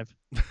than 5.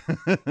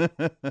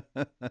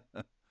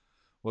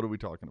 What are we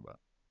talking about?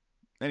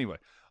 Anyway,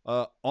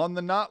 on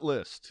the not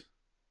list,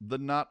 the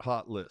not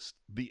hot list,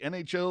 the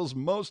NHL's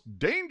most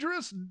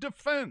dangerous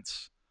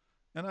defense.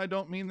 And I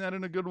don't mean that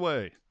in a good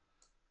way.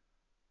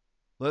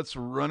 Let's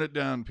run it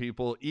down,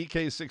 people.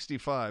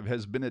 EK65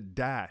 has been a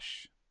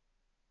dash.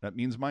 That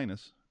means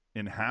minus.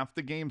 In half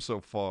the game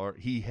so far,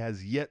 he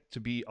has yet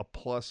to be a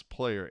plus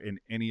player in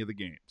any of the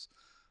games.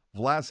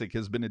 Vlasic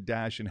has been a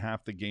dash in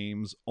half the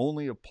games,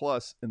 only a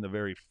plus in the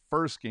very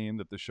first game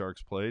that the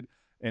Sharks played.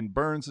 And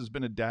Burns has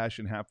been a dash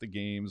in half the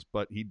games,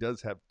 but he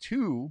does have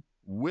 2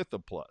 with a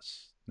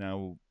plus.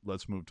 Now,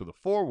 let's move to the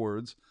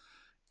forwards.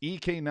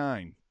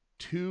 EK9,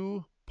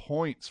 2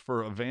 points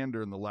for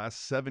Evander in the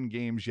last 7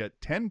 games,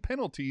 yet 10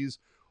 penalties,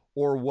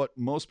 or what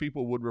most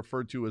people would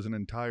refer to as an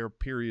entire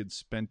period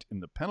spent in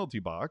the penalty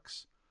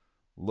box.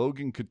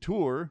 Logan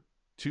Couture,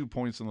 2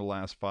 points in the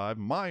last 5.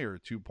 Meyer,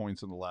 2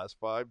 points in the last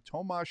 5.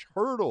 Tomas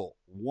Hertl,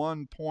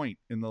 1 point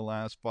in the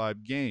last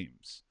 5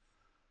 games.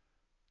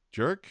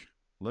 Jerk,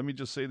 let me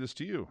just say this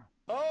to you.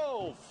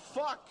 Oh,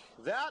 fuck.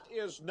 That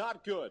is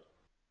not good.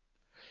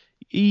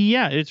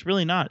 Yeah, it's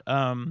really not.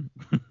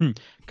 Kind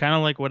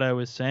of like what I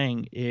was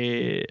saying.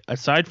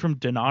 Aside from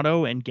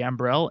Donato and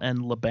Gambrell and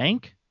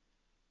LeBanc,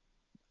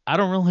 I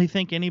don't really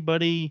think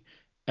anybody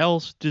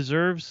else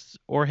deserves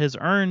or has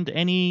earned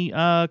any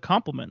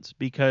compliments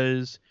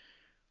because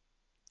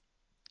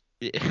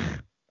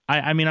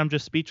I mean, I'm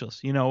just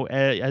speechless.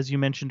 As you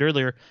mentioned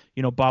earlier,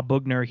 Bob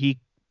Bugner, he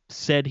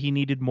said he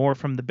needed more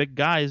from the big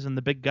guys, and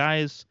the big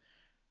guys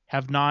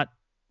have not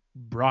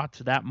brought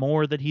that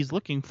more that he's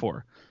looking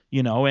for.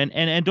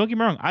 And don't get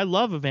me wrong, I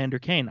love Evander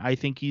Kane. I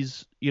think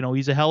he's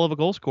a hell of a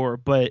goal scorer,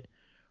 but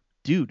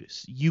dude,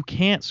 you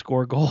can't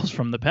score goals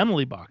from the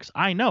penalty box.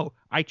 I know.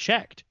 I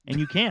checked, and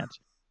you can't.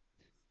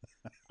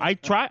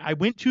 I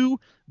went to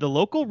the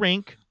local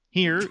rink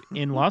here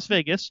in Las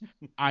Vegas.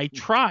 I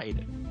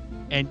tried,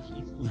 and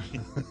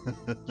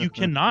you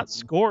cannot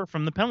score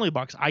from the penalty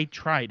box. I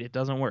tried. It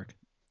doesn't work.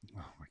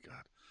 Oh my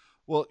god.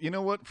 Well, you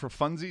know what? For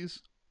funsies,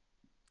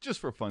 just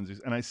for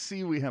funsies, and I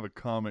see we have a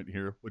comment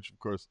here, which of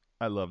course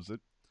I loves it,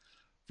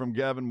 from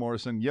Gavin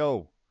Morrison.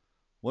 Yo,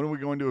 when are we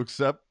going to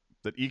accept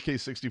that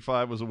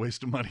EK65 was a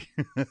waste of money?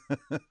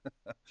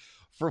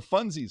 For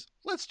funsies,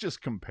 let's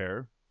just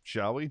compare,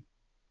 shall we?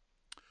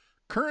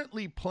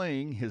 Currently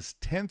playing his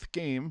 10th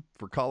game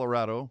for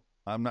Colorado.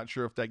 I'm not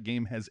sure if that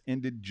game has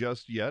ended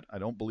just yet. I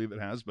don't believe it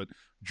has, but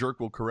Jerk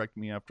will correct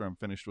me after I'm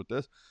finished with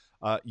this.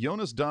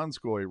 Jonas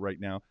Donskoy right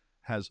now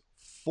has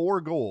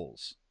 4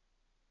 goals.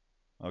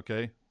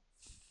 Okay?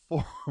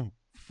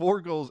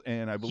 Four goals,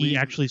 and I believe He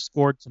actually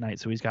scored tonight,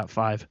 so he's got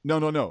 5.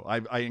 No.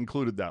 I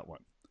included that one.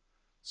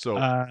 So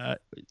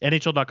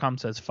NHL.com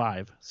says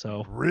 5.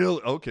 So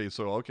really, okay.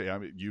 I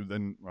mean, you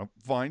then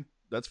fine.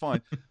 That's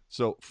fine.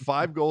 So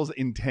 5 goals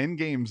in 10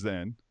 games,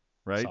 then,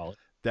 right? solid.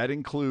 That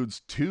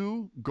includes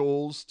 2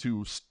 goals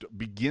to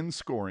begin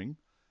scoring.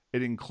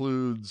 It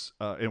includes,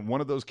 and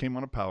one of those came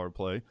on a power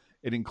play.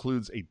 It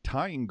includes a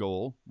tying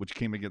goal, which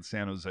came against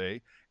San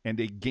Jose, and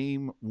a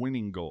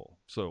game-winning goal.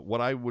 So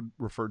what I would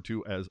refer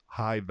to as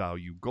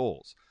high-value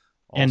goals.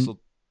 Also, And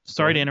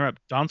sorry to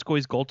interrupt.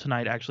 Donskoy's goal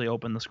tonight actually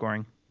opened the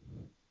scoring.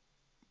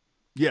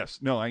 yes,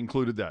 no, I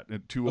included that.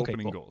 2 Okay,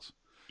 opening cool. goals.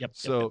 Yep.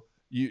 So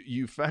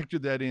you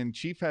factored that in.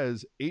 Chief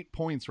has 8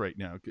 points right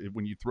now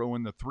when you throw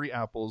in the 3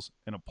 apples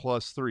and a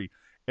 +3.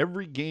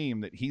 Every game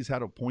that he's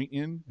had a point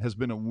in has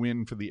been a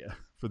win for the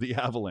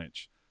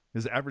Avalanche.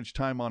 His average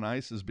time on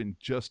ice has been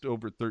just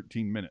over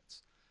 13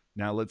 minutes.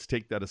 Now let's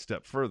take that a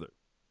step further.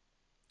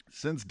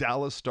 Since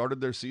Dallas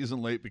started their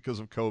season late because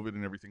of COVID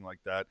and everything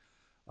like that,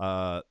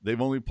 they've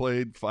only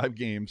played 5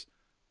 games.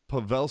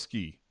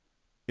 Pavelski,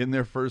 in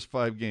their first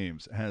 5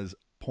 games, has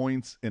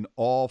points in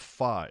all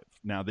 5.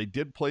 Now, they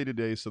did play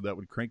today, so that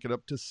would crank it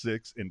up to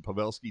 6, and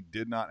Pavelski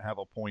did not have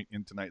a point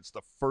in tonight. It's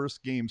the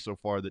first game so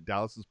far that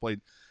Dallas has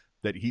played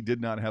that he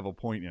did not have a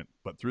point in.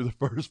 But through the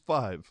first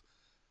 5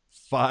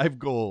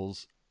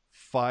 goals,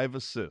 5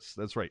 assists.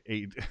 That's right,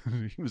 8.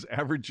 He was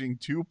averaging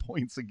 2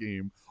 points a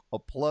game, a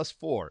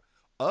 +4.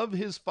 Of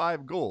his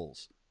 5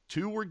 goals,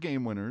 2 were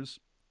game winners,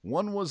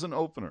 1 was an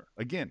opener.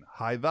 Again,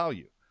 high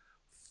value.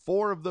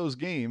 4 of those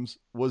games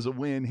was a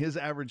win. His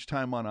average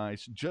time on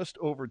ice, just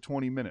over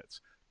 20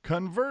 minutes.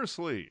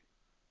 Conversely,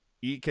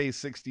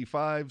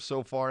 EK65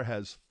 so far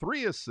has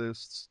 3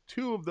 assists,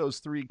 2 of those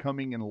 3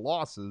 coming in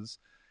losses,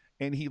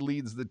 and he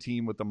leads the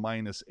team with a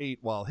 -8,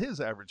 while his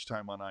average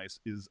time on ice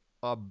is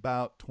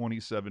about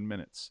 27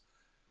 minutes.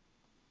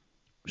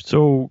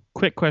 So,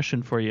 quick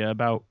question for you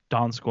about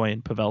Donskoy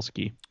and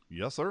Pavelski.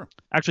 Yes, sir.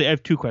 Actually, I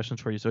have 2 questions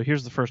for you. So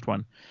here's the first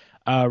one.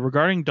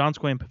 Regarding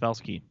Donskoy and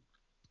Pavelski,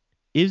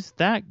 is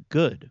that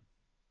good?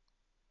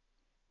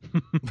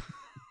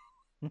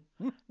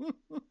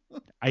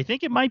 I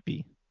think it might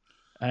be.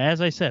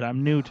 As I said,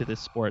 I'm new to this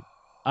sport.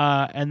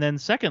 And then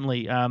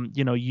secondly,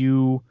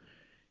 you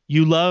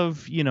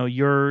love,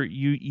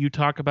 you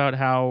talk about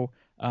how,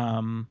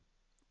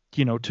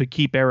 to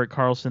keep Erik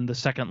Karlsson, the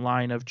second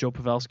line of Joe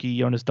Pavelski,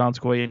 Jonas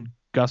Donskoy, and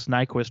Gus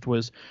Nyquist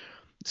was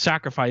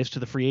sacrificed to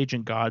the free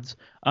agent gods.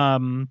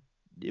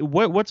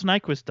 What's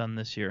Nyquist done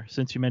this year,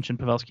 since you mentioned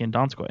Pavelski and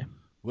Donskoy?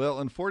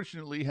 Well,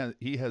 unfortunately,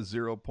 he has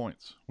 0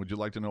 points. Would you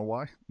like to know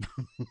why?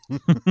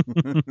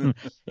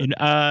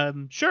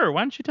 Sure.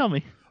 Why don't you tell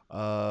me?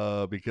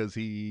 Because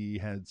he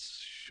had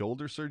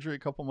shoulder surgery a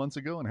couple months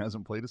ago and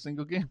hasn't played a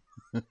single game.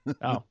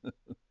 Oh,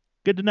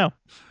 good to know.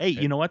 Hey,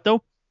 you know what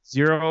though?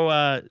 0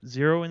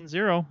 and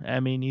 0. I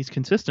mean, he's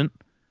consistent.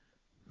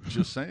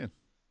 Just saying.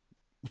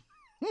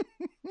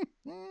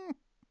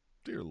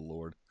 Dear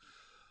Lord.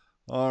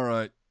 All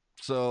right.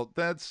 So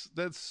that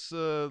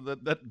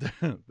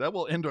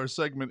will end our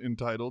segment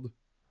entitled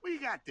We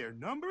got their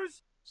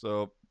numbers.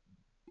 So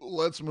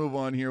let's move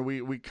on here.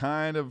 We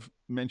kind of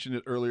mentioned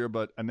it earlier,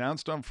 but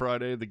announced on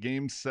Friday, the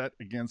games set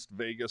against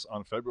Vegas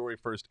on February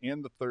 1st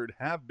and the 3rd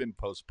have been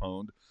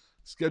postponed.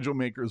 Schedule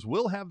makers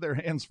will have their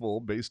hands full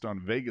based on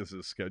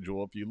Vegas's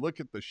schedule. If you look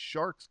at the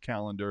Sharks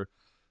calendar,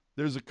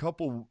 there's a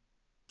couple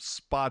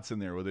spots in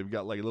there where they've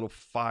got like a little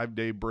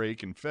 5-day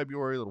break in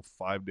February, a little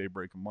 5-day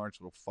break in March,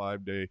 a little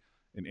 5-day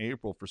in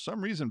April. For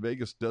some reason,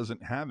 Vegas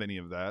doesn't have any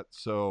of that.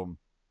 So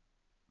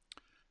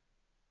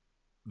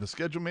the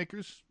schedule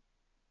makers,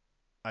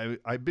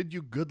 I bid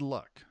you good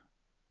luck.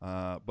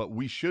 But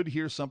we should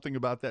hear something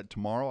about that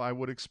tomorrow, I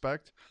would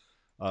expect.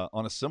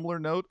 On a similar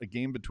note, a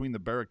game between the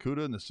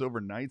Barracuda and the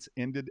Silver Knights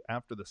ended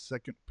after the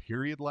second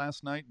period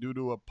last night due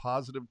to a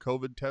positive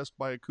COVID test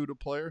by a CUDA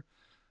player.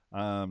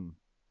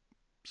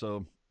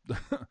 So,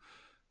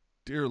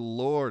 dear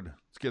Lord,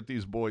 let's get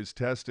these boys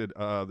tested.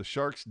 The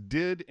Sharks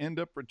did end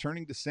up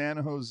returning to San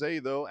Jose,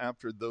 though,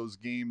 after those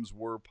games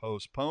were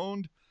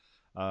postponed.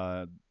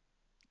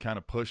 Kind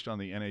of pushed on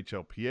the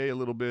NHLPA a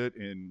little bit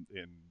and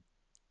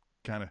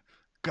kind of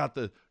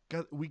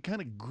we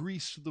kind of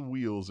greased the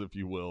wheels, if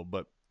you will.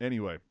 But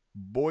anyway,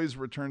 boys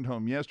returned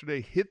home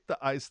yesterday, hit the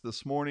ice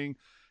this morning.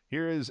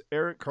 Here is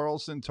Erik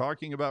Karlsson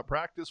talking about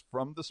practice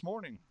from this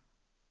morning.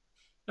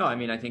 No, I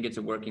mean, I think it's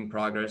a work in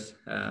progress.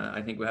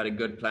 I think we had a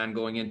good plan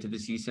going into the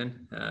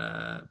season,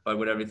 but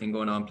with everything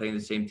going on, playing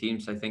the same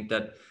teams, I think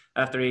that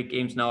after 8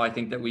 games now, I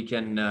think that we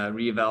can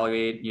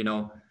reevaluate,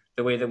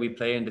 the way that we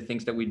play and the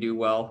things that we do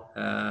well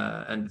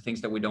and the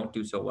things that we don't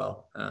do so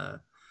well.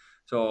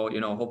 So,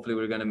 hopefully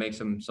we're going to make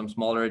some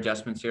smaller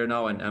adjustments here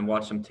now and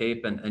watch some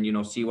tape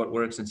and see what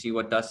works and see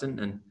what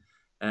doesn't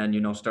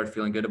and start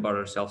feeling good about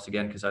ourselves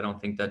again, because I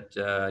don't think that,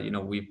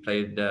 we've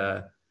played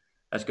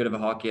as good of a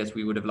hockey as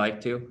we would have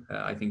liked to.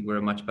 I think we're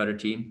a much better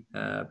team.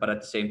 But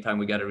at the same time,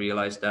 we got to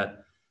realize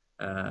that,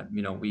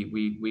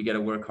 we got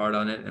to work hard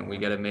on it and we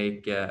got to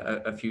make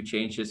a few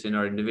changes in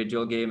our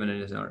individual game and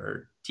in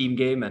our team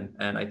game.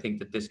 And I think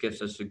that this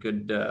gives us a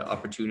good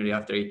opportunity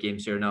after 8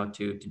 games here now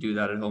to do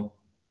that at home.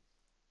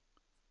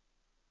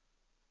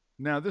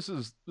 Now, this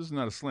is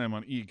not a slam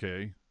on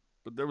EK,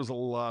 but there was a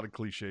lot of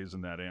cliches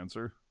in that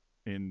answer.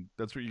 And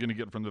that's what you're going to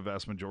get from the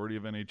vast majority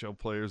of NHL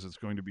players. It's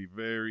going to be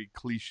very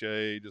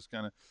cliche, just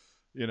kind of,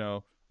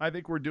 I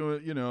think we're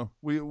doing,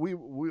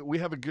 we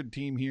have a good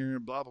team here,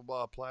 blah, blah,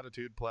 blah,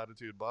 platitude, blah,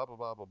 blah,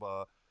 blah, blah,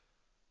 blah.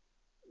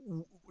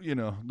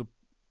 The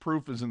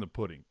proof is in the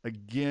pudding.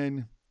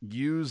 Again,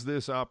 use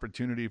this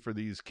opportunity for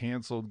these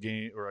canceled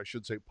game, or I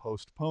should say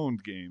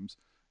postponed games.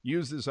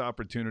 Use this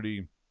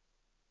opportunity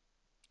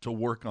to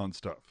work on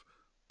stuff.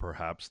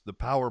 Perhaps the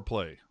power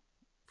play,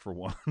 for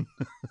one.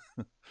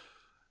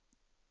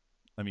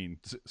 I mean,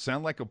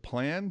 sound like a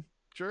plan,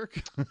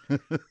 jerk?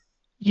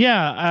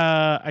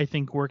 Yeah, I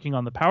think working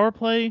on the power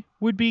play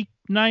would be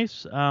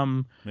nice.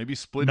 Maybe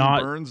splitting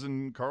Burns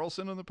and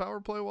Karlsson on the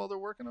power play while they're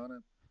working on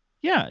it?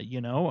 Yeah,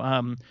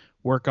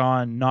 work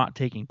on not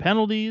taking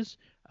penalties,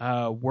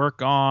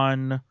 work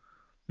on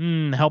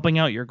helping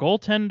out your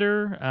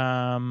goaltender.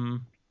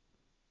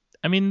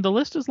 I mean, the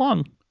list is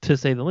long, to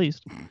say the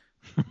least.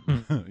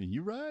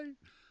 You're right.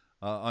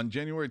 On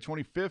January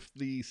 25th,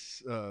 the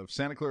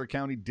Santa Clara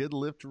County did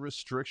lift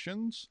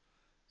restrictions.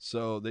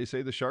 So they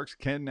say the Sharks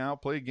can now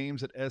play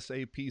games at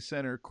SAP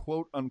Center,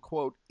 quote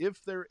unquote,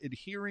 if they're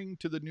adhering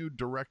to the new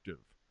directive.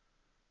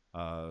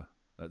 That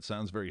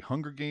sounds very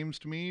Hunger Games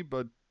to me,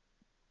 but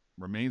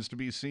remains to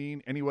be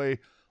seen. Anyway,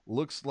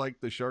 looks like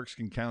the Sharks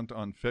can count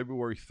on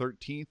February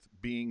 13th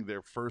being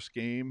their first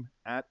game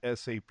at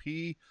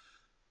SAP.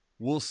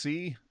 We'll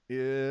see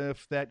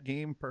if that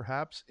game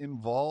perhaps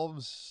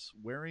involves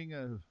wearing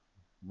a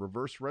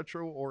reverse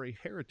retro or a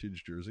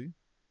heritage jersey.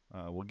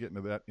 We'll get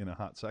into that in a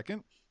hot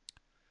second.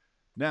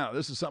 Now,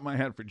 this is something I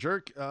had for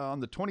Jerk.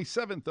 On the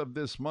 27th of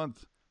this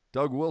month,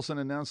 Doug Wilson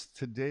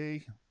announced on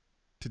the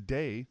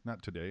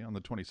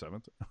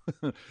 27th,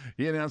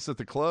 he announced that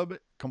the club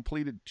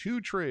completed 2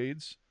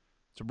 trades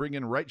to bring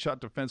in right shot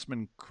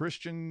defenseman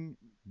Christian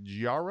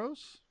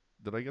Jaros.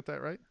 Did I get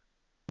that right?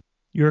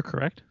 You're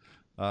correct.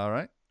 All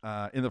right.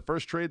 In the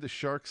first trade, the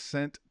Sharks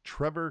sent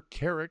Trevor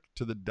Carrick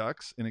to the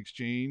Ducks in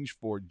exchange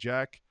for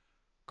Jack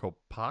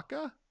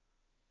Kopaka.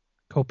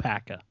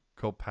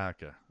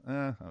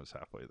 I was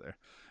halfway there.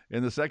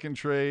 In the second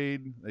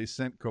trade, they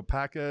sent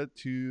Kopaka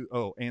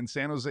and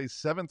San Jose's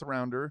 7th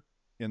rounder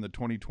in the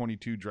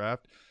 2022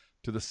 draft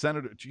to the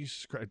Senators.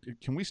 Jesus Christ.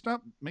 Can we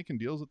stop making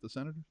deals with the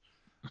Senators?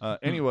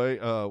 Anyway,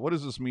 what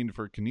does this mean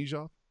for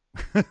Knizhov?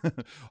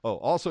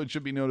 Also, it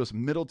should be noticed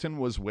Middleton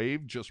was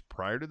waived just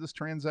prior to this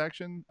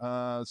transaction.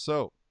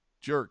 So,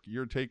 Jerk,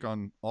 your take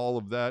on all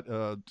of that?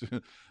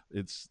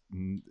 It's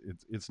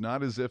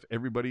not as if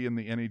everybody in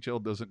the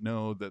NHL doesn't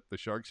know that the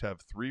Sharks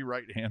have 3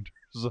 right-handers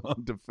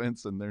on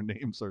defense, and their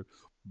names are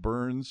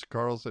Burns,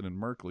 Karlsson,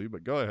 and Merkley.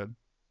 But go ahead.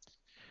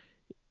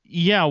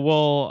 Yeah,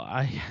 well,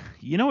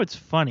 what's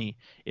funny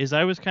is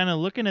I was kind of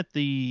looking at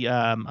the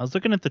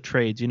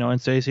trades,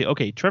 and so you say,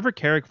 okay, Trevor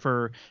Carrick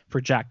for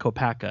Jack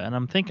Kopaka, and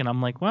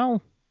I'm like,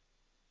 well,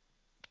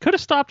 could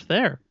have stopped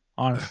there,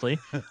 honestly.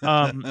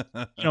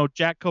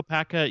 Jack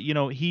Kopaka,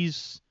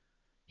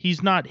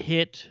 he's not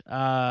hit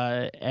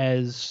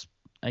as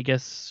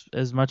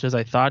much as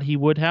I thought he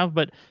would have,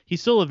 but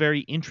he's still a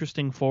very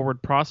interesting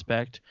forward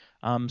prospect.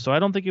 So I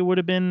don't think it would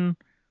have been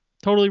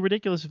totally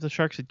ridiculous if the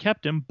Sharks had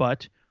kept him,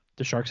 but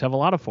the Sharks have a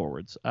lot of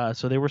forwards.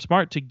 So they were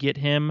smart to get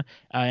him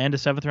and a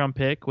 7th-round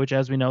pick, which,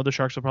 as we know, the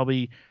Sharks will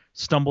probably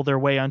stumble their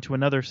way onto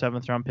another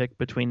 7th-round pick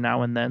between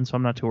now and then, so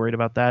I'm not too worried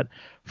about that.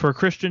 For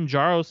Christian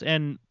Jaros,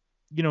 and,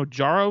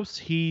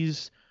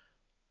 Jaros,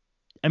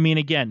 I mean,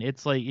 again,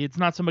 it's like it's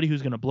not somebody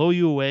who's going to blow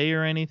you away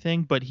or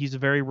anything, but he's a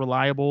very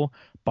reliable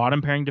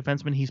bottom pairing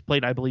defenseman. He's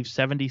played, I believe,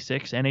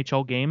 76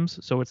 NHL games,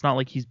 so it's not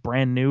like he's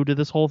brand new to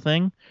this whole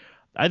thing.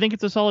 I think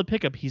it's a solid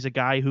pickup. He's a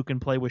guy who can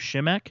play with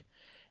Šimek,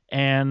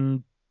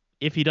 and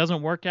if he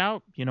doesn't work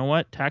out, you know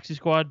what? Taxi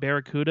Squad,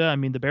 Barracuda. I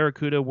mean, the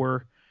Barracuda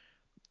were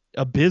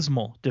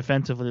abysmal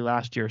defensively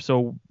last year,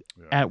 so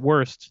at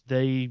worst,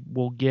 they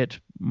will get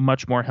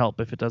much more help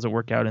if it doesn't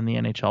work out in the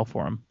NHL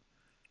for him.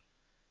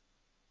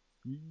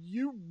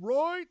 You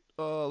right.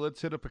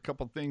 Let's hit up a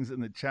couple things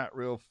in the chat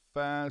real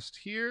fast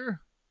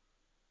here.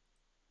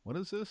 What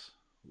is this?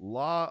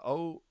 La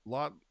Omen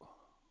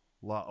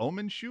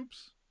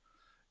Shoops?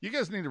 You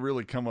guys need to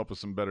really come up with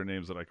some better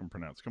names that I can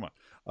pronounce. Come on.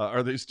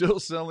 Are they still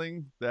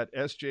selling that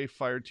SJ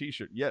Fire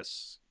t-shirt?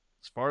 Yes.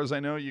 As far as I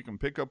know, you can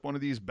pick up one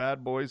of these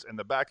bad boys, and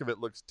the back of it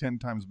looks 10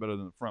 times better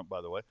than the front, by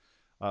the way.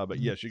 But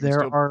yes, you can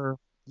there are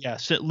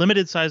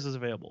limited sizes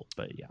available,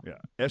 but yeah.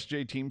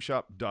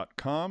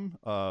 sjteamshop.com,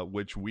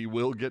 which we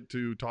will get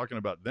to talking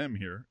about them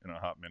here in a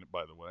hot minute,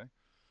 by the way.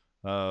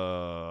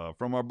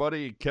 From our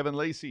buddy Kevin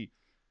Lacey,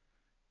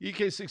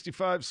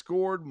 EK65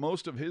 scored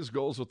most of his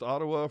goals with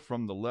Ottawa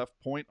from the left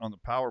point on the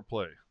power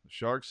play. The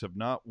Sharks have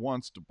not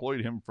once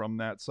deployed him from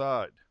that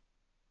side.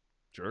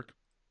 Jerk.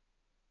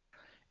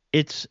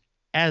 It's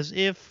as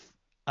if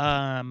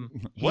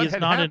what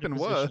had happened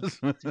was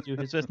to do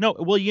his best. No,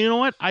 well, you know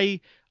what?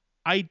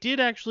 I did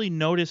actually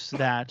notice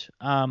that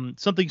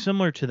something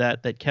similar to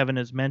that Kevin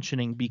is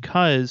mentioning,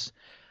 because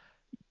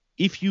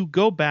if you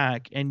go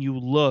back and you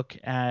look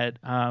at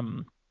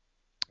Erik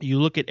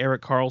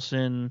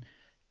Karlsson,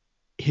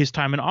 his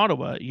time in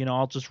Ottawa,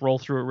 I'll just roll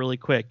through it really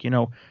quick.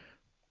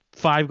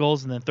 5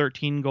 goals and then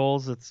 13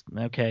 goals. It's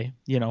okay,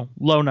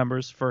 low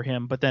numbers for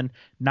him. But then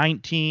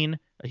 19,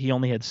 he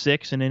only had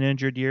 6 in an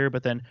injured year,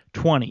 but then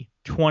 20,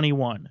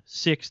 21,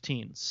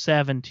 16,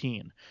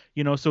 17.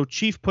 So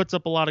Chief puts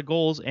up a lot of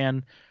goals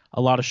and a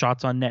lot of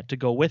shots on net to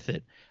go with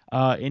it.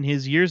 In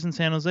his years in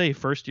San Jose,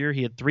 first year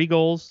he had 3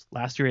 goals.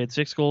 Last year he had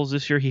 6 goals.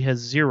 This year he has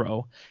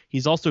 0.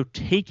 He's also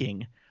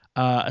taking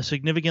a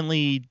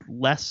significantly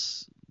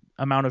less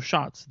amount of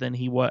shots than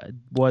he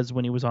was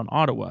when he was on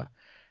Ottawa.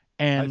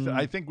 And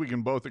I think we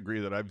can both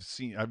agree that I've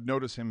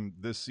noticed him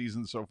this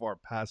season so far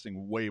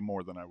passing way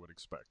more than I would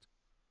expect.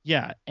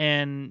 Yeah,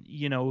 and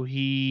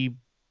he's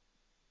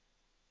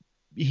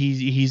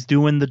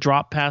doing the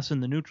drop pass in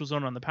the neutral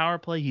zone on the power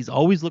play. He's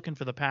always looking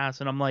for the pass,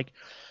 and I'm like,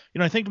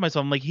 I think to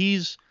myself, I'm like,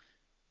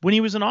 when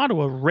he was in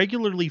Ottawa,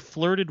 regularly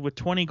flirted with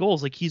 20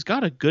 goals. Like, he's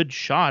got a good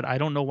shot. I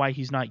don't know why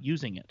he's not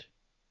using it.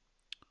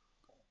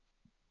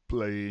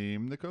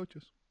 Blame the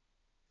coaches.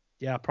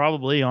 Yeah,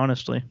 probably,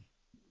 honestly.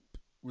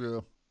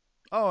 Yeah.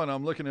 Oh, and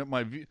I'm looking at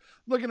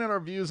looking at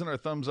our views and our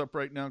thumbs up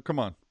right now. Come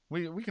on.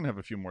 We can have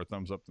a few more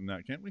thumbs up than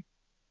that, can't we?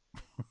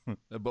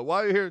 But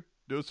while you're here,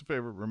 do us a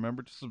favor.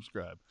 Remember to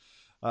subscribe.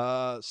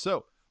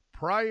 So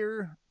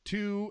prior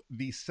to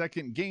the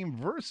second game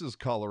versus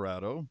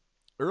Colorado,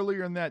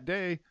 earlier in that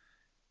day,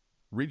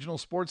 Regional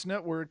Sports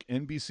Network,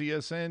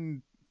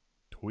 NBCSN,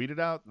 tweeted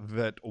out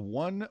that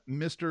one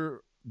Mr.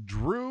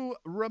 Drew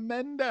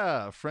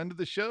Remenda, friend of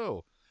the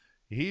show,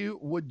 he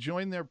would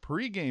join their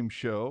pregame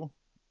show.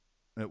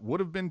 It would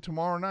have been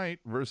tomorrow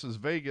night versus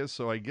Vegas,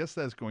 so I guess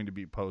that's going to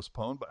be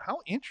postponed. But how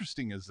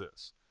interesting is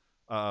this?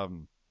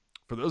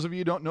 For those of you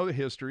who don't know the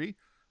history,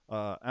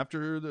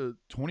 after the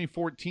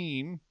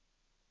 2014,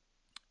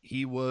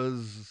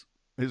 his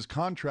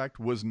contract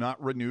was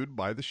not renewed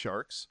by the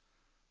Sharks.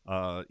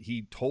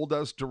 He told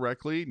us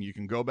directly, and you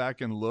can go back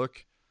and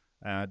look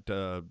at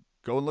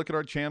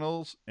our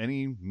channels,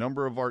 any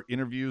number of our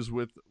interviews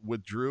with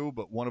Drew,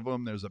 but one of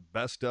them, there's a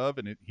best of,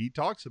 and he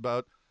talks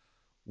about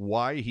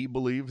why he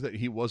believed that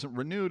he wasn't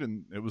renewed.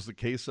 And it was the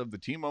case of the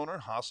team owner,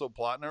 Hasso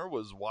Plattner,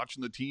 was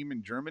watching the team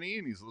in Germany,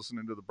 and he's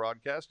listening to the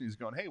broadcast, and he's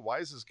going, hey, why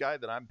is this guy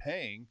that I'm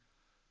paying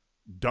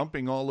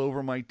dumping all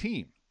over my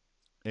team?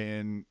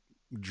 And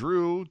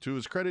Drew, to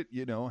his credit,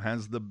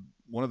 has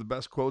one of the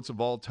best quotes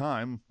of all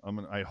time.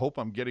 I hope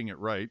I'm getting it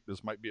right.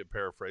 This might be a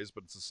paraphrase,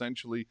 but it's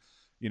essentially,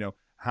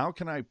 how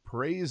can I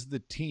praise the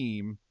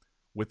team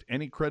with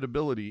any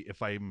credibility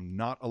if I'm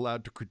not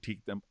allowed to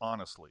critique them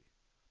honestly?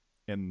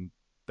 And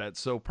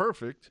that's so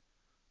perfect.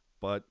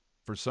 But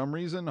for some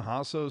reason,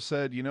 Hasso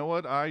said, you know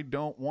what? I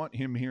don't want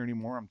him here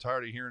anymore. I'm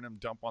tired of hearing him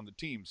dump on the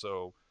team.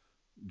 So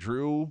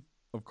Drew,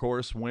 of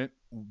course,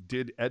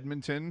 did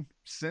Edmonton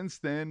since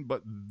then.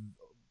 But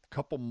a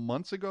couple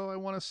months ago, I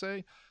want to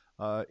say,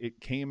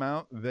 it came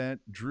out that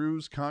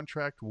Drew's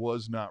contract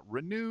was not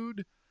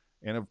renewed.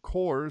 And of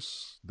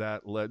course,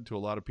 that led to a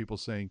lot of people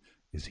saying,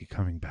 is he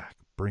coming back?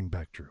 Bring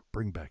back Drew.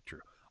 Bring back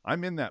Drew.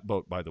 I'm in that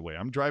boat, by the way.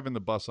 I'm driving the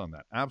bus on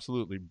that.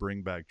 Absolutely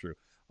bring back Drew.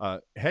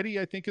 Hetty,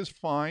 I think, is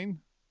fine.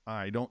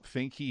 I don't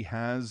think he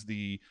has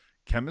the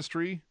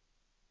chemistry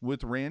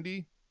with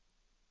Randy.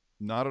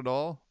 Not at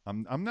all.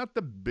 I'm not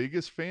the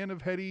biggest fan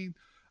of Hetty.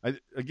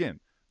 Again,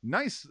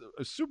 nice,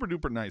 a super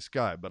duper nice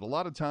guy, but a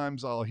lot of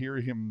times I'll hear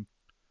him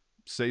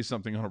say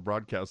something on a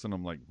broadcast and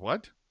I'm like,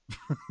 what?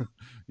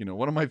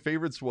 One of my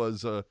favorites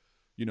was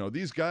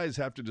these guys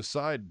have to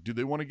decide, do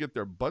they want to get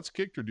their butts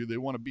kicked or do they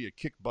want to be a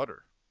kick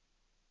butter?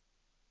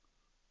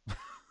 I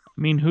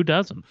mean, who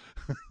doesn't?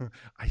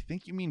 I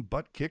think you mean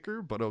butt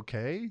kicker, but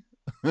okay.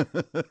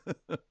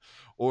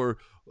 Or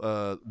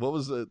what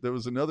was it? There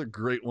was another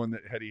great one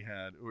that Hetty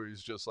had where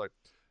he's just like,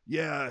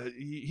 yeah,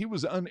 he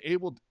was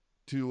unable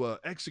to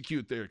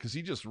execute there because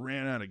he just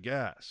ran out of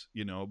gas,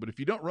 But if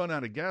you don't run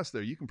out of gas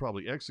there, you can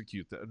probably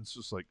execute that. And it's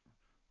just like,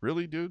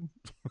 really, dude?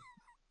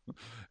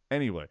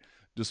 Anyway,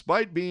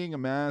 despite being a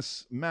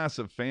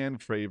massive fan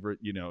favorite,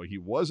 he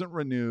wasn't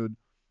renewed.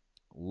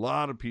 A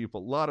lot of people,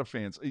 a lot of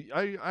fans.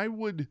 I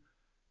would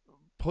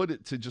put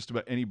it to just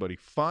about anybody.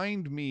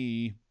 Find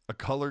me a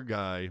color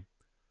guy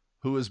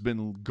who has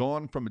been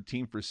gone from a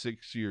team for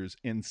 6 years,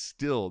 and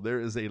still there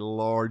is a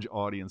large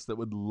audience that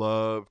would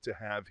love to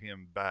have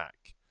him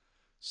back.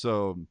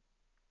 So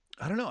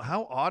I don't know.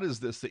 How odd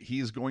is this that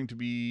he's going to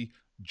be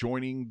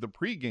joining the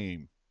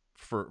pregame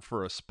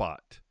for a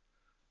spot?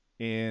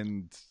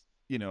 And,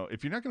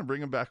 if you're not going to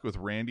bring him back with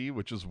Randy,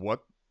 which is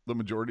what the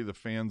majority of the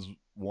fans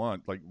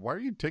want, like, why are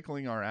you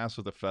tickling our ass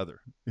with a feather?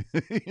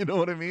 You know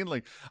what I mean?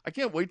 Like, I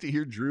can't wait to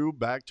hear Drew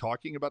back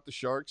talking about the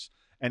Sharks,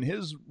 and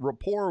his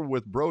rapport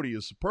with Brody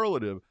is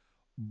superlative,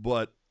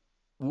 but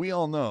we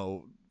all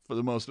know for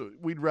the most,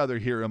 we'd rather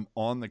hear him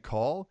on the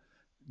call.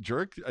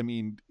 Jerk, I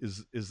mean,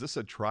 is this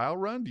a trial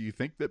run? Do you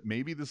think that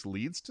maybe this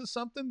leads to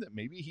something, that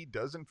maybe he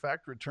does in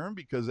fact return?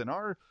 Because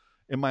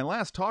in my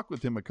last talk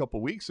with him a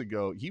couple weeks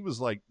ago, he was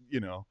like,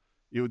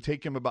 it would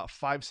take him about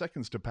 5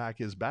 seconds to pack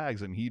his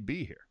bags and he'd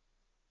be here.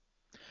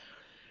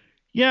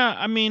 Yeah,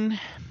 I mean,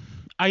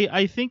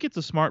 I think it's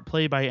a smart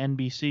play by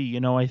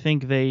NBC. I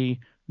think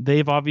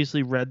they've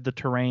obviously read the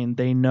terrain.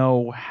 They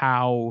know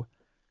how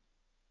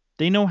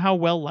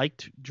well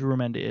liked Drew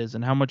Remenda is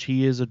and how much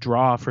he is a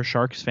draw for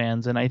Sharks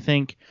fans. And I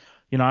think,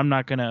 I'm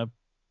not gonna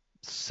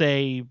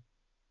say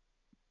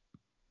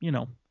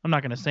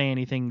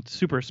anything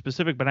super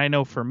specific, but I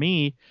know for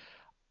me,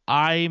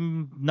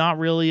 I'm not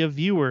really a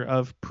viewer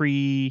of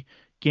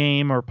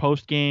pre-game or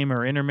post-game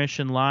or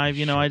intermission live.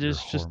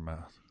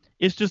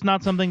 It's just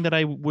not something that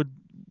I would,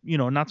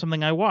 not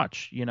something I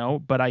watch,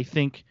 but I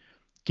think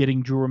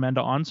getting Drew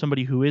Remenda on,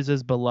 somebody who is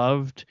as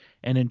beloved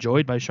and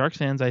enjoyed by Sharks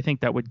fans, I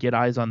think that would get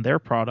eyes on their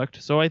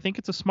product. So I think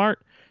it's a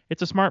smart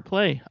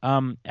play.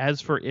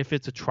 As for if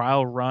it's a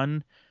trial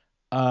run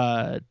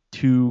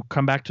to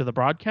come back to the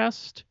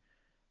broadcast,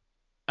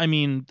 I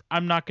mean,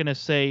 I'm not going to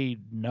say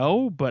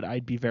no, but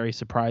I'd be very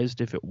surprised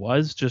if it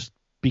was, just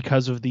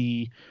because of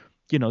the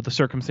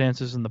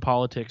circumstances and the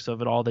politics of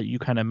it all that you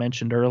kind of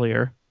mentioned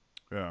earlier.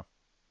 Yeah.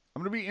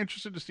 I'm going to be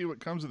interested to see what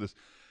comes of this.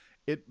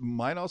 It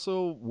might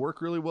also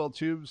work really well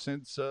too,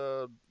 since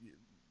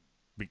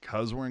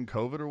because we're in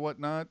COVID or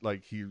whatnot.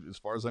 Like, as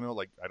far as I know,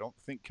 like, I don't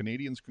think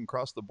Canadians can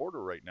cross the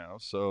border right now.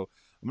 So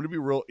I'm going to be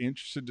real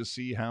interested to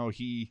see how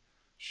he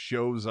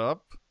shows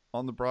up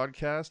on the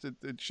broadcast.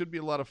 It should be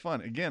a lot of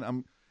fun.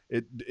 Again,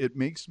 it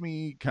makes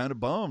me kind of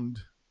bummed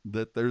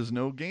that there's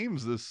no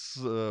games this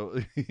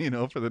for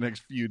the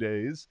next few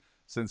days,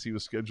 since he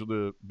was scheduled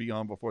to be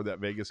on before that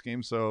Vegas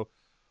game. So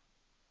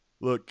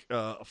look,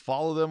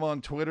 follow them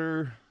on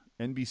Twitter.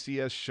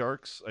 NBCS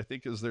Sharks, I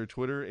think, is their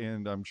Twitter,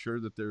 and I'm sure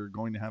that they're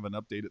going to have an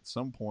update at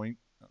some point,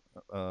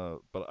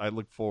 but I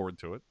look forward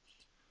to it.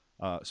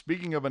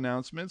 Speaking of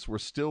announcements, we're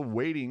still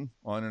waiting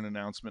on an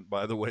announcement,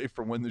 by the way,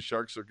 for when the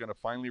Sharks are going to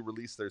finally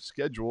release their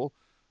schedule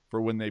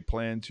for when they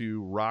plan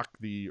to rock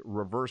the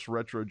reverse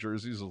retro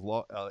jerseys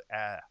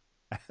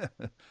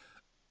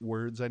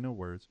words, I know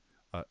words,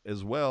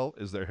 as well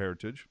as their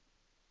heritage.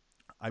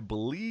 I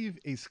believe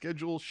a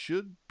schedule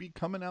should be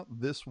coming out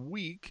this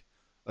week,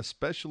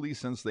 especially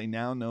since they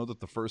now know that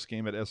the first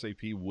game at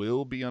SAP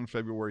will be on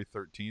February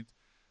 13th.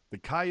 The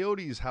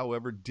Coyotes,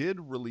 however, did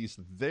release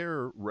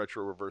their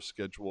retro reverse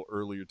schedule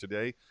earlier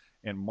today,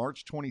 and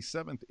March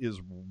 27th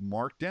is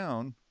marked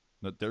down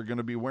that they're going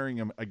to be wearing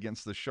them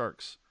against the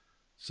Sharks.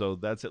 So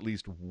that's at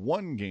least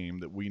one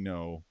game that we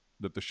know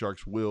that the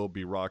Sharks will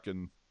be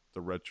rocking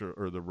the retro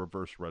or the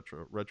reverse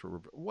retro,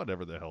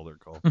 whatever the hell they're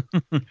called.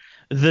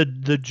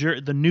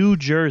 the new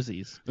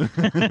jerseys.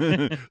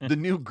 The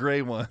new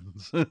gray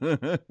ones.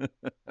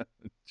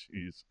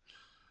 Jeez.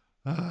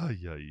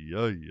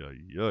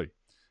 Ay.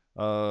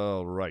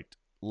 All right.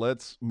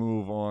 Let's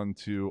move on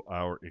to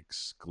our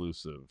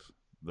exclusive.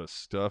 The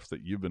stuff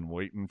that you've been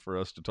waiting for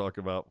us to talk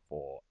about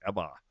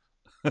forever.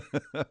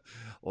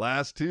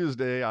 Last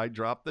Tuesday, I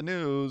dropped the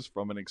news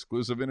from an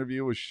exclusive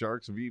interview with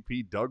Sharks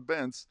VP Doug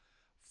Bentz.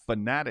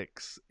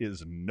 Fanatics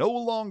is no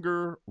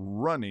longer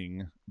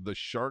running the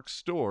Sharks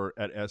store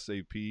at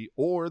SAP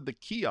or the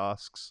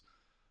kiosks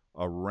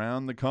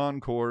around the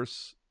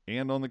concourse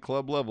and on the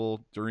club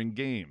level during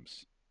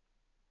games.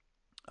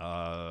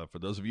 For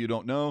those of you who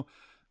don't know,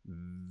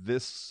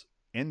 this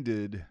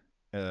ended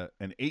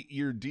an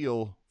 8-year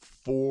deal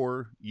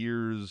 4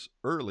 years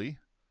early,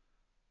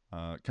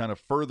 kind of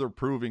further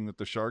proving that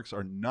the Sharks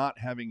are not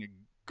having a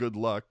good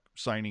luck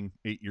signing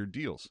 8-year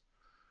deals.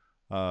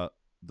 The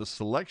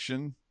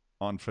selection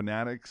on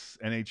Fanatics,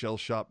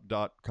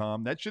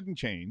 NHLshop.com, that shouldn't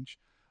change.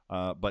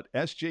 But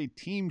SJ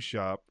Team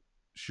Shop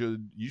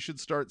you should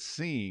start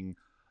seeing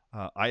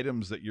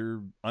items that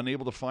you're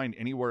unable to find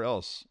anywhere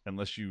else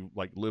unless you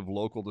like live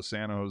local to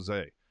San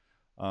Jose.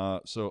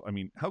 So I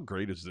mean, how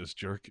great is this,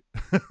 Jerk?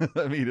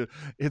 I mean,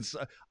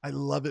 I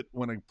love it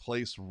when a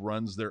place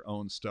runs their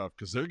own stuff,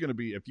 because they're going to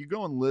be, if you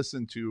go and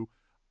listen to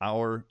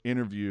our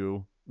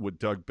interview with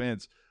Doug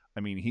Bentz, I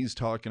mean, he's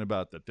talking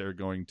about that they're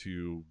going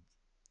to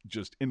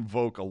just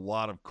invoke a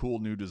lot of cool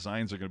new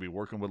designs. They're going to be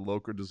working with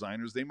local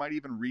designers. They might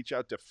even reach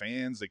out to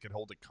fans. They could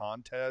hold a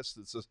contest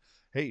that says,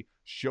 hey,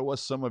 show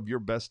us some of your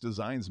best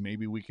designs.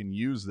 Maybe we can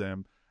use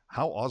them.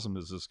 How awesome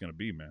is this going to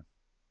be, man?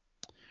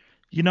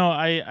 You know,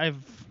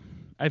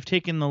 I've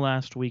taken the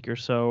last week or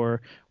so,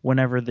 or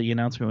whenever the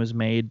announcement was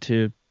made,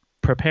 to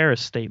prepare a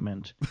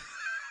statement.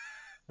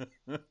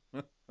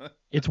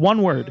 It's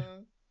one word.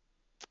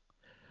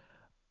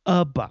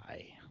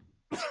 Bye.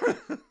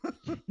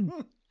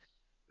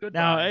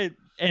 Now,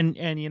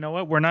 and you know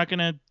what? We're not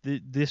gonna.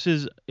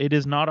 It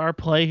is not our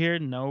play here.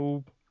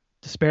 No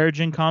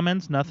disparaging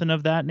comments, nothing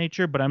of that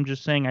nature. But I'm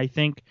just saying, I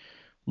think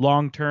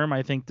long term,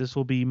 I think this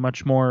will be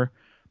much more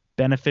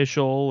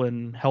beneficial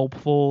and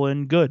helpful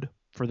and good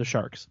for the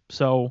Sharks.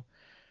 So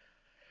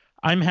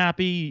I'm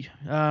happy.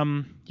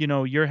 You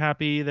know, you're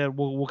happy that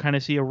we'll kind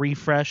of see a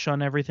refresh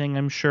on everything,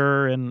 I'm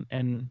sure. And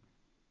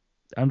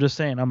I'm just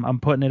saying, I'm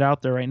putting it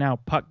out there right now.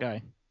 Puck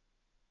guy,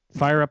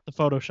 fire up the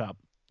Photoshop.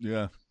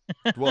 Yeah.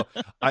 Well,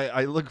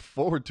 I look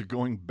forward to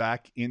going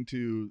back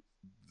into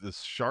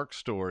this Shark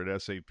store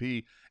at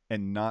SAP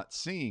and not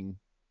seeing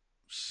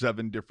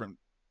 7 different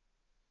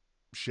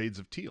shades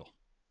of teal,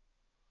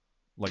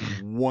 like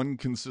one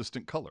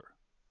consistent color.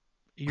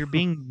 You're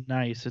being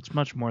nice. It's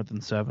much more than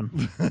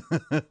 7.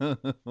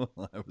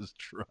 Well, I was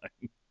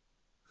trying.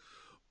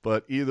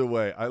 But either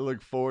way, I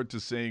look forward to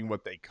seeing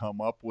what they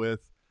come up with.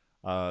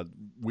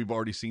 We've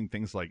already seen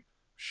things like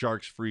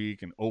Sharks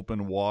Freak and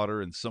Open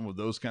Water and some of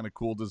those kind of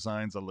cool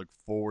designs. I look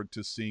forward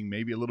to seeing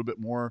maybe a little bit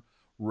more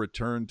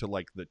return to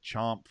like the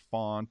Chomp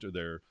font or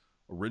their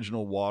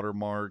original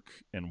watermark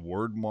and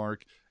word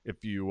mark.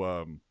 If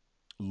you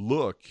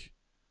look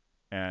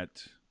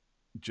at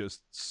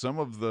just some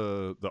of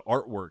the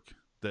artwork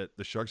that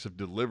the Sharks have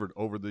delivered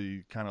over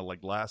the kind of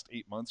like last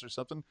 8 months or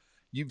something,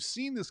 you've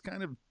seen this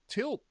kind of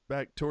tilt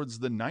back towards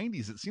the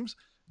 90s. It seems,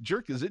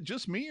 Jerk, is it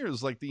just me, or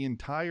is like the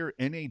entire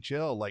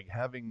NHL like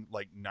having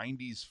like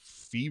 90s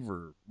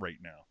fever right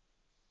now?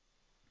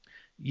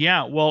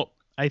 Yeah, well,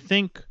 I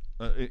think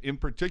in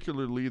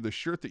particularly the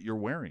shirt that you're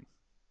wearing.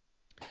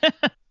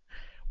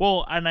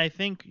 Well, and I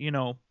think, you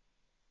know,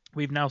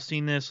 we've now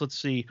seen this. Let's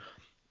see.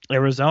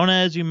 Arizona,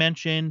 as you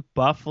mentioned,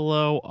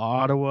 Buffalo,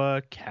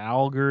 Ottawa,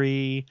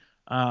 Calgary,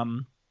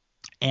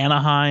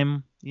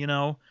 Anaheim, you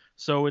know.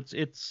 So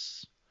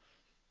it's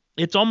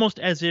almost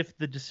as if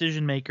the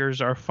decision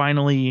makers are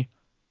finally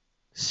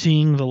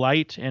seeing the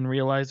light and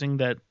realizing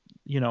that,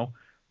 you know,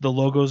 the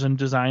logos and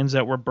designs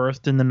that were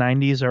birthed in the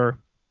 90s are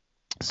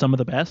some of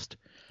the best.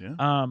 Yeah.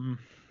 I'm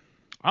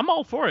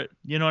all for it.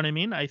 You know what I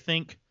mean? I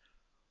think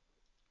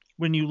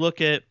when you look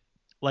at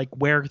like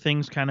where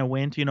things kind of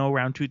went, you know,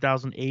 around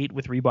 2008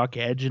 with Reebok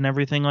Edge and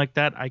everything like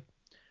that, I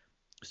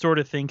sort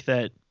of think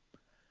that,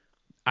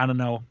 I don't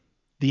know,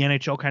 the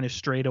NHL kind of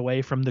strayed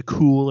away from the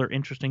cool or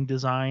interesting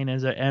design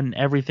and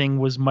everything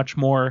was much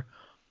more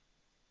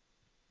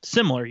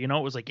similar. You know,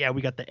 it was like, yeah,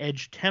 we got the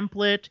Edge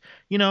template,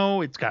 you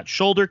know, it's got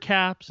shoulder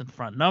caps and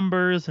front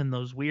numbers and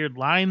those weird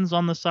lines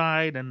on the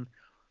side. And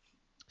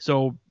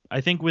so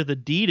I think with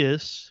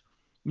Adidas,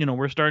 you know,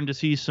 we're starting to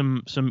see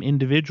some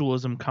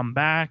individualism come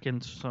back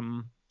and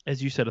some,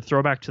 as you said, a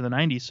throwback to the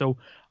 90s. So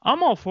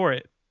I'm all for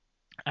it.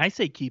 I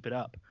say keep it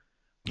up.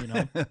 You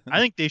know, I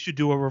think they should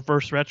do a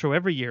reverse retro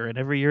every year, and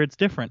every year it's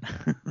different.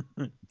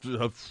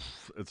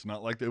 It's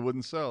not like they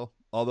wouldn't sell.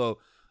 Although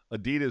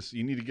Adidas,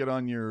 you need to get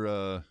on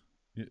your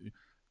you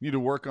need to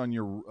work on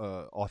your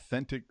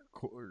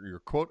your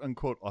quote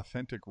unquote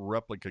authentic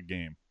replica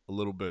game a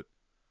little bit,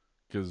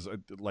 because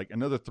like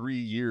another 3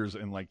 years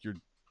and like your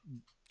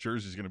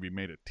jersey's going to be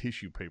made of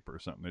tissue paper or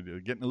something.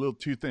 They're getting a little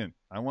too thin.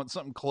 I want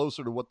something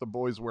closer to what the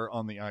boys wear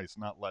on the ice,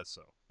 not less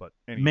so. But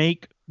anyway.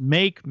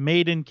 Make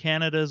Made in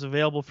Canada's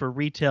available for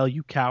retail,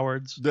 you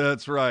cowards.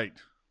 That's right.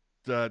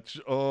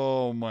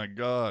 Oh my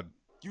God.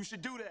 You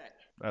should do that.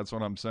 That's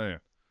what I'm saying.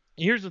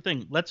 Here's the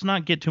thing. Let's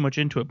not get too much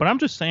into it, but I'm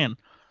just saying,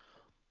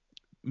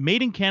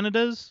 Made in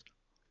Canada's,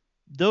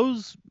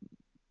 those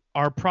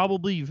are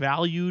probably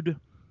valued,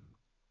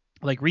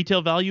 like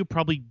retail value,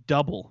 probably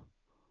double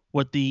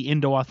what the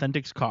Indo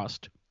Authentics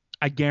cost.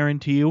 I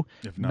guarantee you,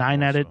 if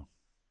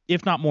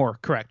not more,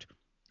 correct.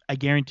 I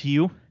guarantee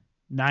you,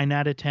 9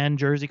 out of 10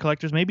 jersey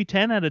collectors, maybe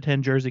 10 out of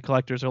 10 jersey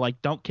collectors are like,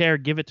 don't care,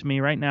 give it to me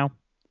right now.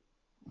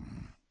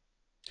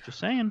 Just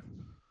saying.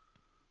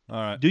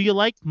 All right. Do you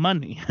like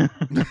money?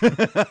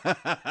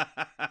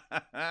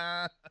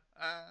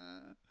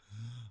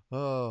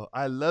 Oh,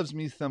 I loves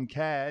me some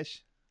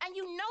cash. And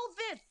you know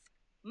this,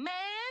 man.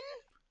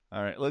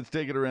 All right, let's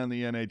take it around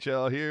the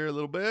NHL here a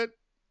little bit.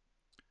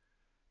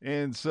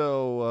 And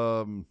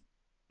so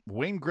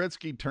Wayne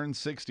Gretzky turned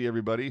 60,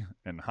 everybody,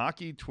 and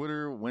hockey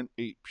Twitter went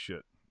ape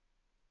shit.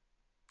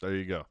 There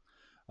you go.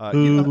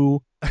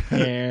 Who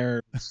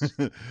cares?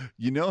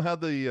 You know how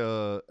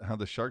the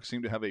Sharks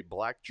seem to have a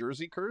black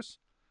jersey curse?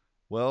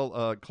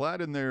 Well,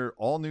 clad in their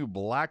all-new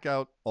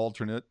blackout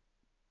alternate,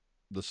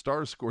 the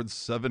Stars scored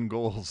 7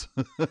 goals.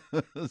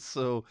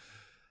 So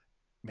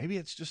maybe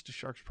it's just a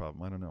Sharks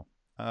problem. I don't know.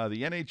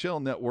 The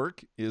NHL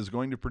Network is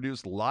going to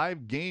produce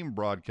live game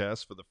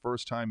broadcasts for the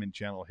first time in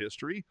channel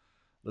history.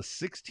 The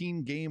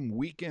 16-game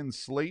weekend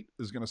slate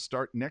is going to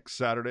start next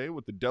Saturday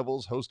with the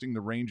Devils hosting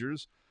the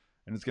Rangers,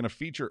 and it's going to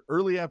feature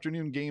early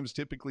afternoon games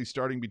typically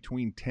starting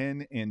between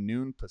 10 and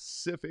noon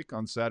Pacific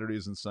on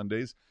Saturdays and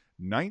Sundays.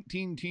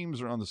 19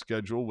 teams are on the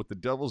schedule, with the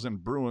Devils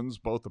and Bruins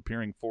both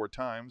appearing 4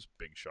 times.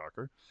 Big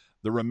shocker.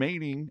 The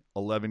remaining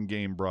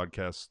 11-game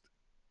broadcasts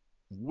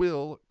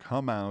will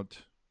come out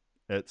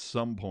at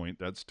some point.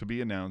 That's to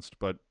be announced,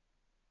 but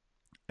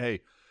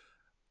hey,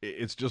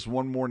 it's just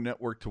one more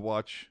network to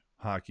watch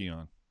hockey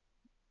on.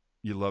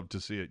 You love to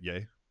see it,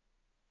 yay?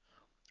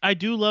 I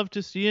do love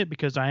to see it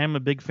because I am a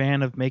big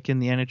fan of making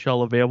the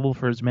NHL available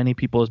for as many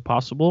people as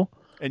possible.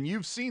 And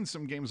you've seen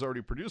some games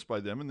already produced by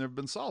them, and they've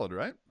been solid,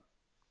 right?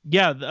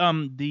 Yeah,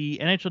 the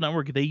NHL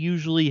Network, they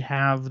usually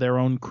have their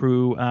own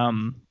crew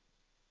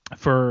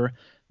for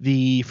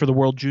the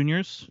World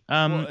Juniors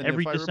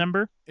every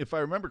December. If I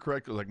remember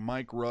correctly, like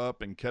Mike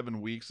Rupp and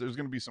Kevin Weeks, there's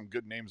going to be some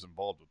good names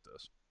involved with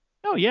this.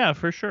 Oh yeah,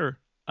 for sure.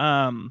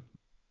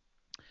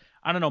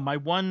 I don't know. My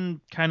one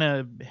kind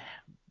of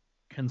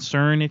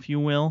concern, if you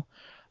will,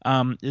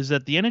 is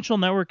that the NHL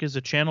Network is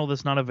a channel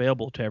that's not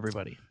available to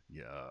everybody.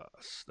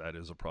 Yes, that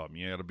is a problem.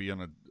 You got to be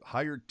on a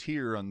higher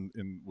tier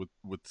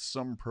with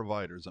some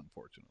providers,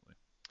 unfortunately.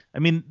 I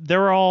mean,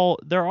 there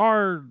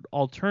are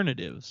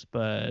alternatives,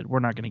 but we're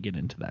not going to get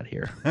into that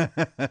here.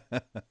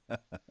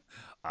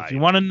 If you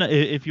want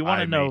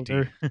to know,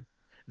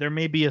 there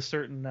may be a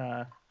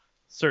certain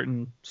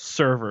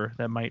server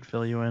that might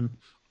fill you in.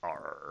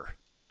 Arr,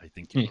 I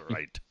think you're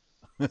right.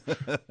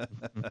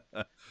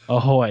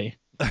 Ahoy!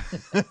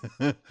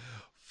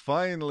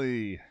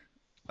 Finally.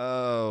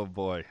 Oh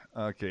boy.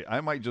 Okay, I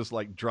might just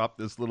like drop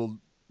this little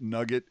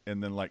nugget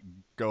and then like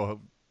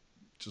go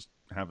just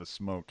have a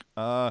smoke.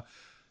 The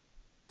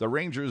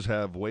Rangers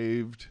have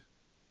waived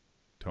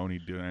Tony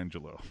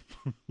DeAngelo.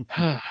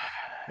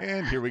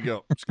 And here we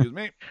go. Excuse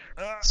me.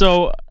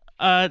 So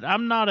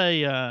I'm not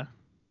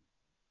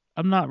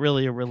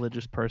really a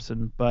religious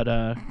person, but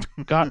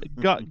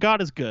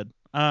God is good.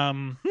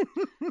 And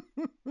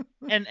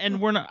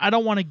we're not. I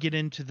don't want to get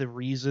into the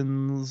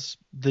reasons,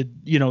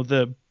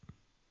 the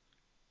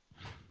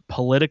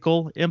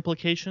political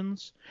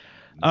implications,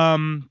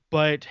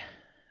 but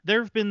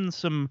there have been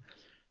some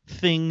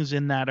things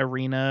in that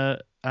arena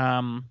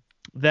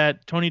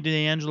that Tony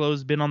DeAngelo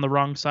has been on the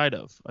wrong side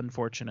of,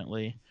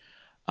 unfortunately.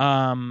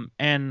 And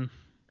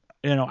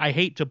I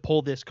hate to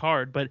pull this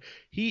card, but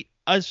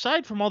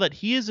aside from all that,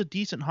 he is a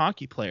decent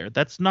hockey player.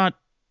 That's not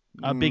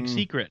a big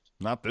secret.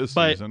 Not this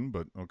season,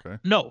 but okay.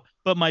 No,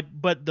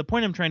 but the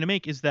point I'm trying to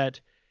make is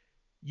that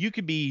you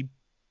could be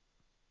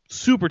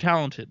super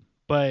talented,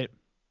 but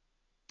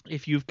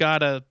if you've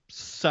got a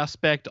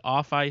suspect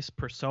off-ice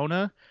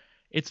persona,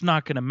 it's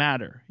not going to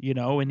matter,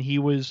 and he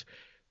was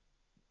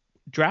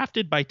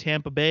drafted by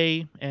Tampa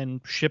Bay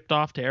and shipped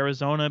off to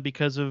Arizona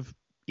because of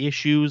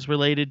issues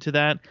related to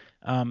that.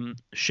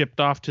 Shipped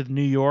off to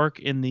New York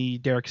in the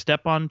Derek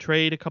Stepan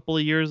trade a couple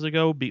of years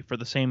ago for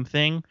the same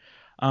thing.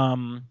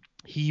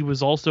 He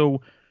was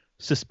also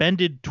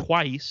suspended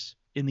twice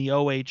in the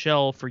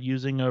OHL for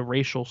using a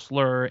racial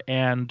slur,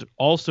 and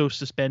also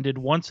suspended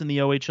once in the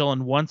OHL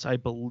and once, I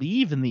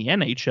believe, in the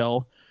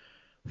NHL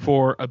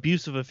for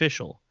abusive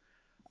official.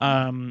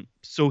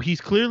 So he's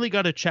clearly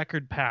got a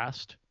checkered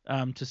past,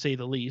 to say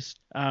the least.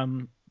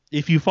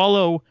 If you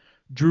follow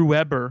Drew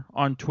Weber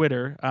on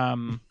Twitter,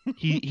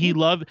 he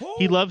loves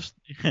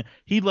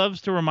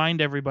to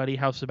remind everybody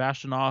how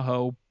Sebastian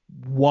Aho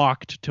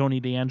walked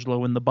Tony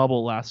DeAngelo in the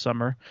bubble last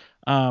summer.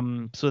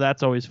 So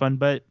that's always fun.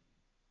 But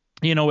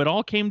it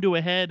all came to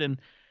a head, and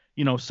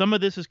some of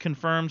this is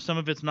confirmed, some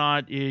of it's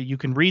not. You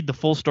can read the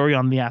full story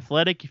on The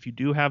Athletic if you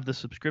do have the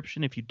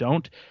subscription. If you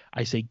don't,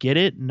 I say get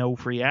it. No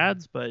free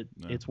ads, but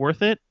it's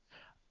worth it.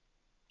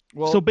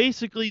 Well, so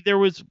basically, there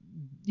was a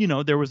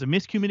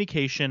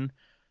miscommunication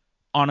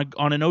on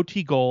an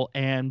OT goal,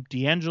 and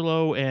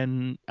DeAngelo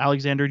and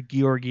Alexander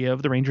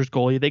Georgiev, the Rangers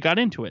goalie, they got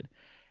into it.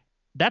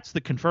 That's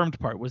the confirmed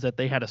part, was that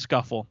they had a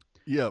scuffle.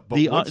 Yeah, but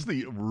what's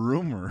the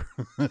rumor?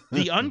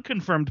 The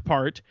unconfirmed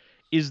part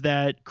is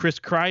that Chris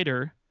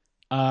Kreider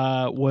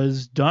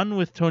was done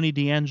with Tony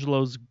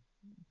DeAngelo's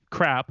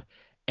crap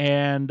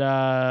and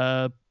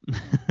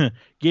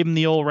gave him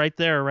the old right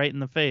in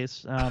the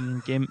face.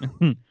 Gave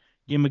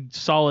him a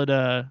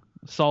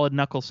solid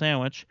knuckle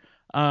sandwich.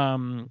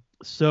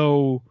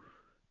 So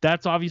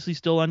that's obviously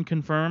still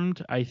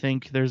unconfirmed. I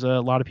think there's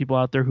a lot of people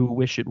out there who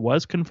wish it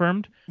was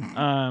confirmed.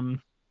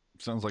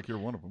 Sounds like you're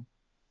one of them.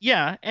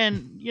 Yeah,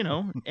 and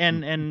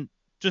and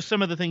just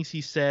some of the things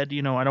he said,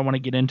 I don't want to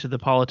get into the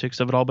politics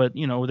of it all, but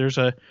there's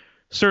a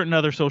certain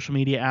other social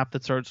media app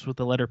that starts with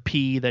the letter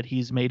P that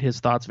he's made his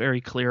thoughts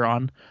very clear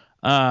on.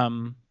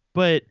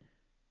 But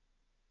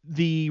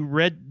the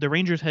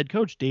Rangers head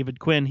coach David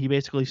Quinn, he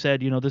basically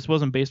said, this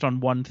wasn't based on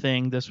one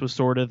thing. This was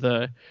sort of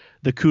the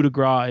coup de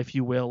grace, if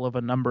you will, of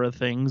a number of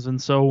things.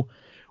 And so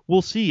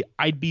we'll see.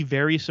 I'd be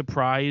very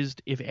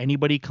surprised if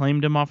anybody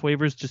claimed him off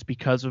waivers just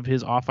because of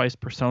his off-ice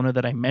persona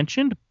that I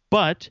mentioned.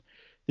 But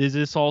is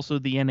this also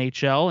the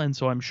NHL? And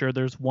so I'm sure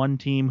there's one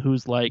team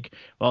who's like,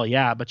 well,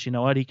 yeah, but you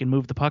know what? He can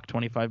move the puck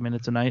 25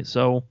 minutes a night.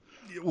 So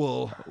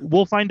Well,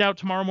 we'll find out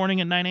tomorrow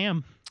morning at 9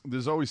 a.m.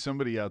 there's always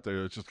somebody out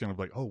there that's just kind of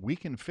like, oh, we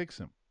can fix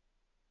him.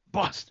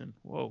 Boston.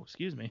 Whoa,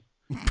 excuse me.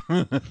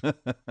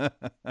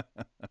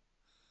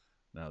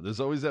 No, there's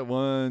always that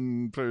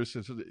one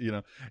person,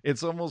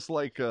 it's almost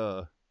like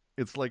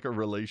it's like a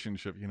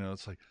relationship,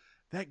 it's like,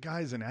 that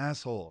guy's an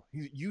asshole.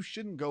 You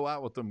shouldn't go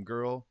out with him,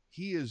 girl.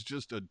 He is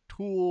just a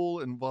tool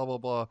and blah, blah,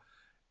 blah.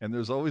 And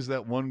there's always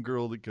that one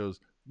girl that goes,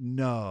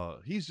 no,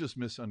 he's just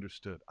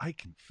misunderstood. I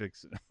can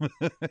fix it.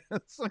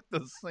 It's like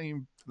the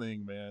same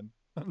thing, man.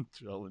 I'm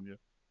telling you.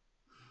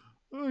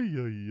 Oy,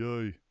 oy,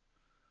 oy.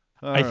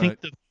 I think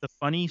the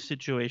funny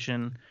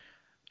situation,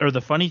 or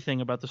the funny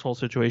thing about this whole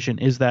situation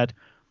is that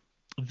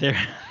there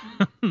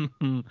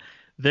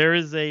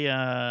is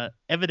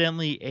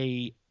evidently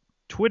a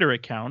Twitter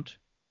account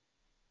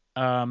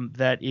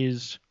that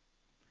is,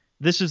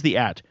 this is the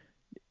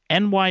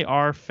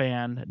 @NYR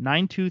fan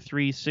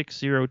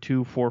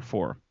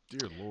 923-60244.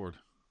 Dear Lord.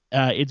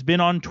 It's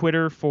been on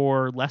Twitter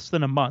for less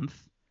than a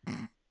month.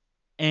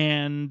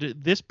 And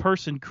this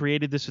person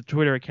created this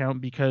Twitter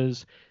account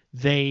because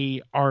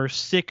they are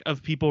sick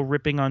of people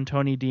ripping on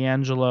Tony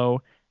DeAngelo.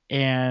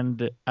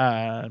 And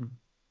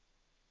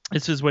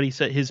this is what he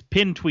said, his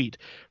pinned tweet.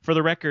 For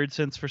the record,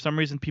 since for some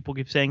reason people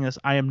keep saying this,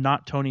 I am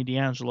not Tony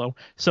DeAngelo,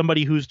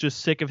 somebody who's just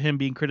sick of him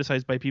being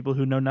criticized by people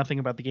who know nothing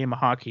about the game of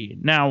hockey.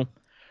 Now,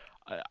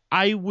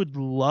 I would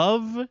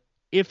love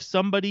if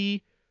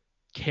somebody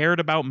cared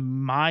about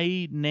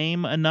my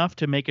name enough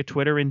to make a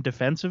Twitter in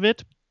defense of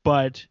it,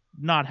 but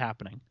not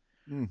happening.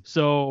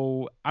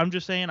 So I'm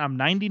just saying, I'm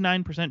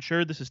 99%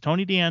 sure this is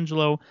Tony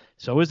DeAngelo.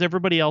 So is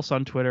everybody else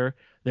on Twitter.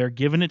 They're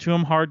giving it to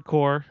him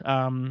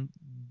hardcore.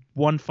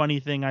 One funny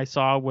thing I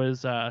saw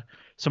was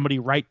somebody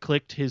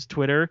right-clicked his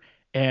Twitter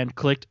and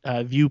clicked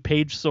view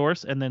page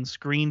source and then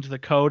screened the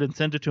code and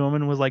sent it to him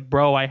and was like,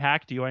 bro, I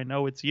hacked you. I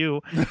know it's you.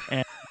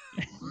 And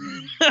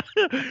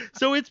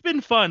so it's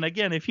been fun.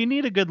 Again, if you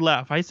need a good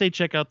laugh, I say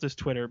check out this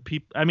Twitter.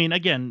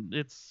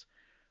 Again,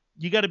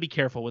 you got to be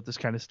careful with this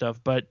kind of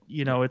stuff, but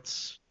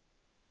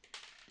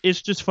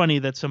it's just funny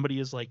that somebody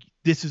is like,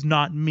 this is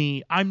not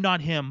me. I'm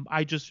not him.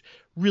 I just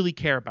really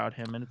care about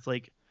him. And it's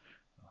like,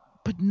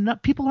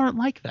 but people aren't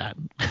like that.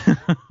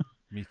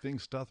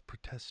 Methinks doth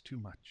protest too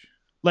much.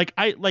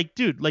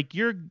 Dude,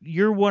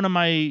 you're one of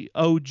my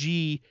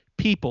OG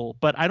people,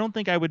 but I don't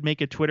think I would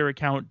make a Twitter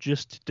account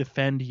just to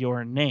defend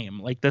your name.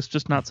 Like, that's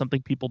just not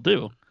something people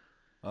do.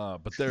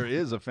 But there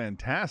is a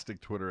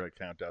fantastic Twitter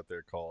account out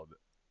there called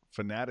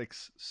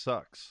Fanatics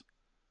Sucks.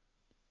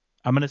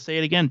 I'm going to say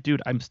it again,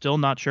 dude. I'm still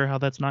not sure how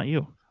that's not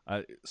you.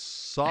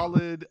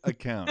 Solid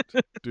account,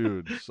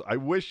 dude. I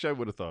wish I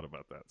would have thought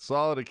about that.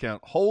 Solid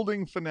account,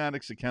 holding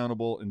Fanatics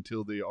accountable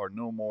until they are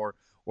no more,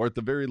 or at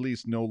the very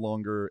least, no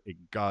longer a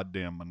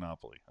goddamn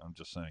monopoly. I'm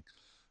just saying.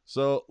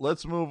 So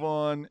let's move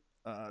on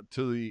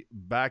to the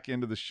back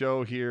end of the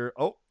show here.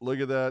 Oh,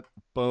 look at that.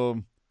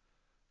 Boom.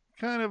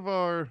 Kind of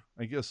our,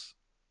 I guess,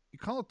 you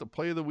call it the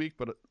play of the week,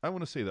 but I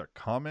want to say the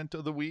comment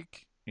of the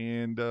week.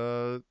 And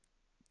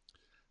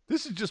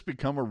this has just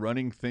become a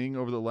running thing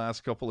over the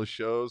last couple of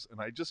shows,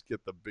 and I just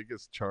get the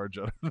biggest charge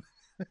out of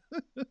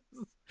it.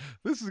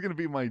 This is going to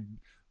be my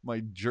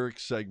jerk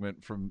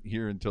segment from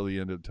here until the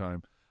end of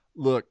time.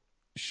 Look,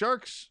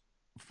 Sharks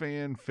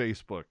fan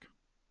Facebook,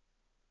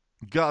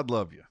 God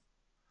love you.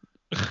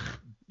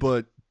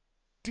 But,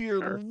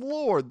 dear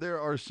Lord,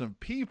 there are some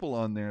people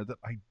on there that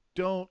I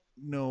don't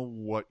know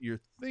what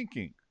you're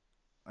thinking.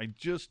 I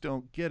just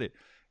don't get it.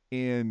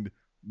 And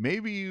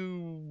maybe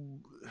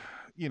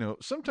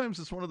sometimes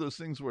it's one of those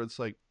things where it's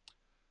like,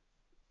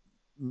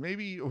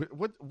 maybe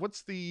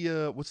what's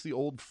the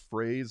old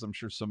phrase? I'm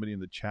sure somebody in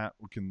the chat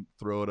can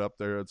throw it up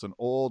there. It's an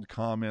old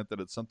comment that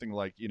it's something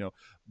like,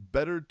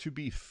 better to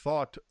be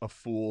thought a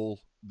fool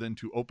than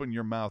to open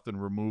your mouth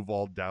and remove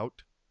all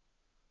doubt.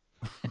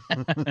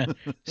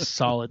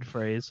 Solid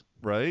phrase.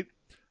 Right?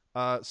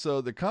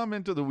 So the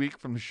comment of the week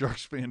from the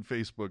Sharks fan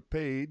Facebook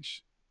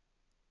page.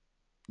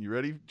 You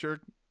ready,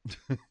 jerk?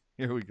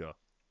 Here we go.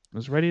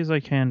 As ready as I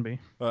can be.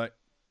 All right.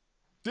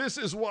 This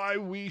is why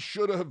we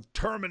should have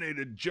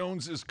terminated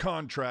Jones's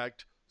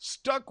contract,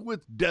 stuck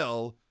with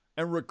Dell,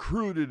 and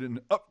recruited an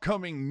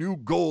upcoming new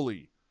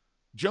goalie.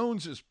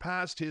 Jones is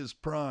past his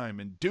prime,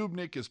 and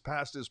Dubnyk is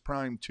past his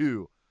prime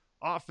too.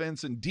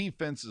 Offense and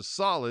defense is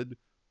solid,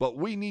 but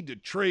we need to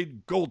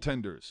trade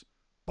goaltenders.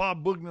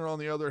 Bob Boughner, on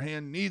the other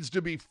hand, needs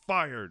to be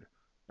fired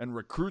and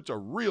recruits a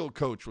real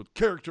coach with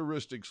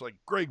characteristics like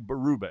Greg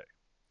Berube.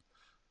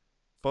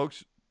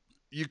 Folks,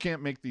 you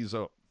can't make these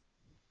up.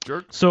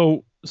 Jerk.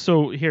 So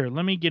here,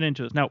 let me get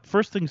into this. Now,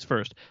 first things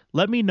first,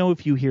 let me know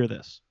if you hear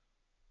this.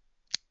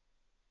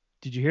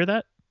 Did you hear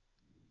that?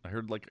 I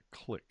heard like a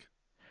click.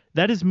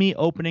 That is me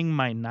opening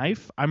my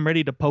knife. I'm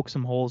ready to poke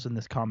some holes in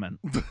this comment.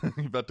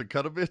 You about to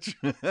cut a bitch?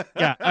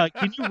 Yeah.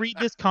 Can you read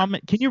this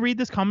comment? Can you read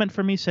this comment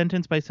for me,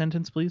 sentence by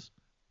sentence, please?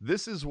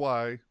 This is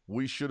why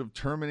we should have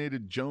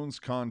terminated Jones'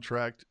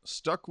 contract,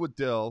 stuck with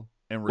Dell,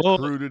 and Well-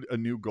 recruited a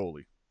new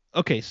goalie.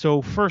 Okay,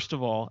 so first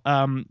of all,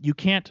 you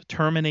can't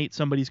terminate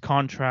somebody's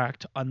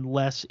contract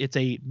unless it's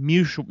a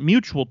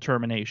mutual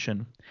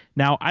termination.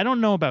 Now, I don't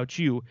know about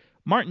you.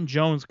 Martin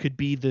Jones could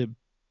be the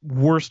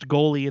worst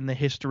goalie in the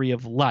history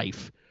of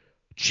life.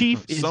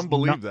 Chief is Some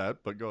believe not, that,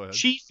 but go ahead.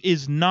 Chief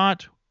is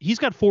not. He's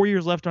got 4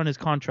 years left on his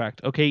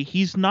contract. Okay,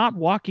 he's not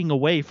walking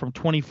away from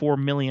 $24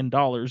 million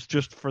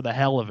just for the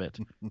hell of it.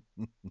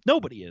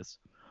 Nobody is.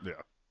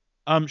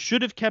 Yeah.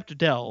 Should have kept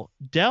Dell.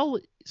 Dell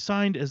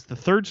signed as the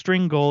third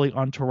string goalie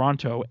on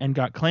Toronto and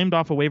got claimed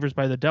off of waivers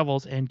by the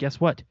Devils. And guess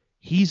what?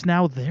 He's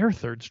now their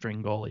third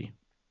string goalie.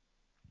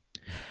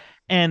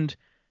 And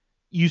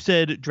you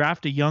said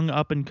draft a young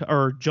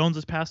or Jones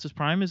is past his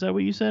prime. Is that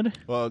what you said?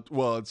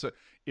 Well,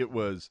 it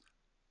was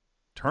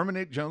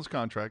terminate Jones'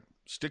 contract,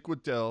 stick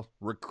with Dell,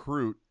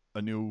 recruit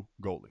a new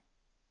goalie.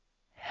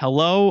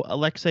 Hello,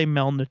 Alexei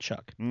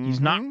Melnichuk.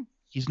 Mhm.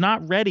 He's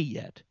not ready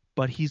yet,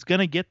 but he's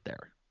gonna get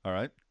there. All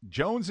right.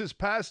 Jones is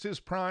past his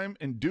prime,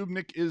 and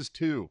Dubnyk is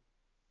too.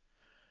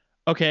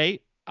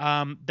 Okay,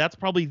 that's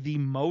probably the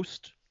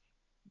most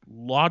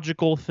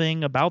logical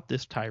thing about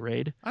this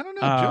tirade. I don't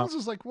know. Jones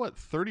is like what,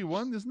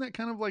 31? Isn't that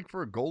kind of like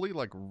for a goalie,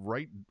 like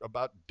right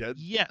about dead?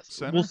 Yes.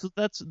 Center? Well, so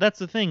that's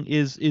the thing.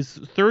 Is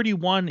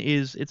 31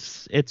 is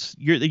it's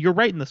you're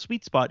right in the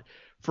sweet spot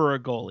for a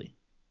goalie,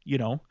 you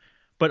know.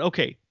 But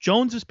okay,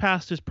 Jones is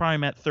past his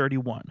prime at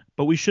 31,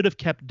 but we should have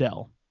kept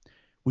Dell.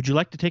 Would you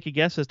like to take a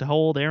guess as to how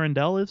old Aaron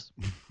Dell is?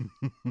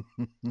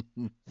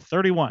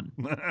 31.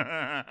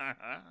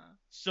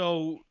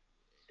 So,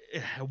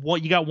 well,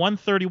 you got one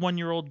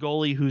 31-year-old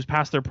goalie who's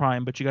past their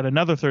prime, but you got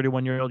another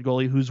 31-year-old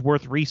goalie who's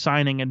worth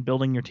re-signing and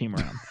building your team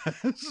around.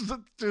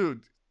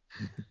 Dude,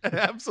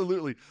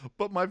 absolutely.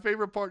 But my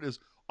favorite part is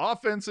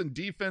offense and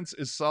defense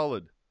is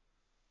solid.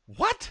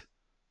 What?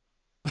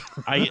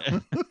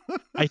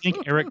 I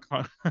think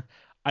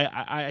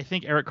I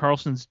think Eric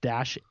Carlson's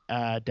dash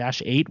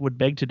 8 would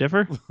beg to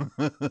differ.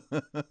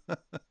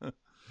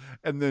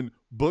 And then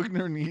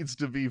Bugner needs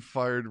to be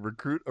fired.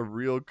 Recruit a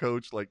real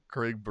coach like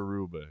Craig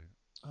Berube.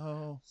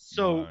 Oh,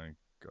 So- my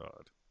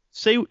God.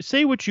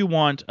 Say what you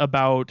want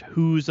about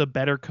who's a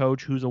better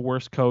coach, who's a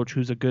worse coach,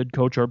 who's a good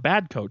coach or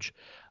bad coach.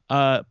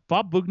 Bob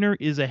Bugner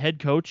is a head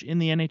coach in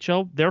the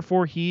NHL,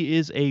 therefore he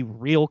is a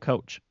real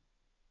coach.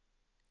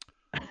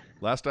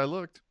 Last I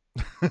looked.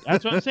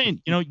 That's what I'm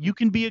saying. You know, you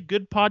can be a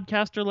good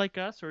podcaster like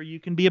us, or you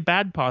can be a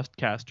bad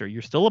podcaster.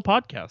 You're still a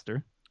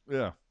podcaster.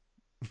 Yeah.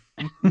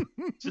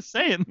 Just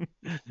saying.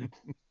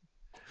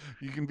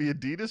 You can be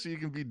Adidas or you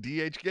can be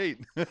DH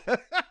Gate.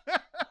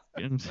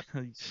 I'm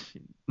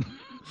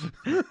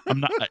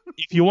not.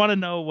 If you want to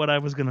know what I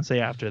was going to say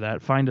after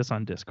that, find us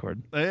on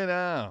Discord. Hey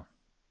now.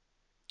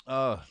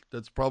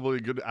 That's probably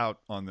a good out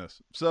on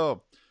this.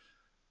 So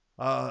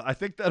I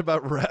think that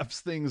about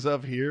wraps things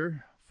up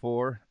here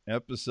for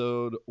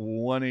episode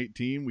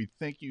 118. We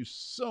thank you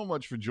so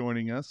much for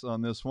joining us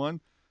on this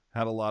one.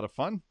 Had a lot of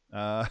fun.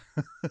 A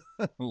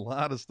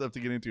lot of stuff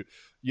to get into.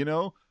 You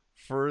know,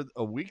 for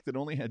a week that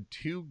only had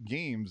 2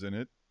 games in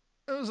it,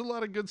 there was a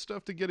lot of good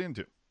stuff to get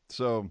into.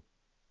 So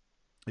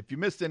if you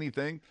missed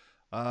anything,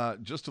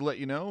 just to let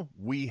you know,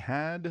 we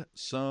had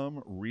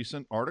some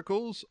recent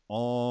articles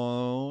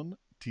on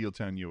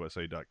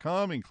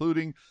tealtownusa.com,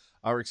 including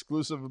our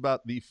exclusive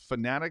about the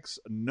Fanatics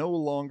no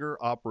longer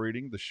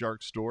operating the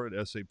Shark store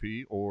at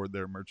SAP or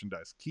their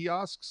merchandise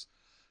kiosks.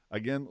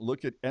 Again,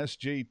 look at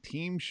SJ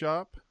Team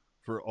Shop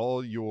for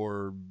all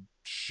your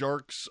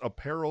Sharks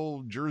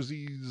apparel,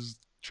 jerseys,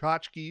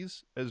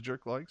 tchotchkes, as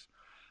Jerk likes.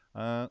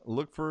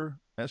 Look for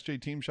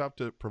SJ Team Shop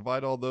to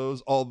provide all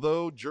those.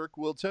 Although Jerk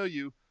will tell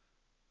you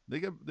they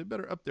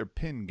better up their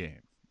pin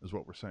game, is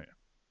what we're saying.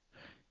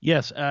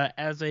 Yes,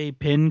 as a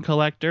pin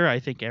collector,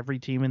 I think every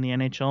team in the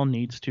NHL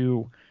needs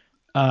to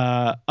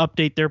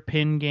update their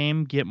pin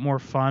game, get more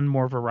fun,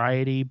 more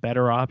variety,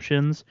 better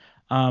options.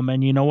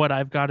 And you know what?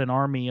 I've got an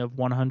army of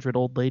 100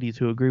 old ladies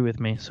who agree with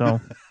me. So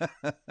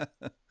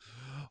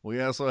We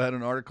also had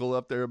an article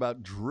up there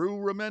about Drew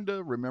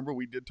Remenda. Remember,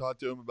 we did talk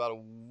to him about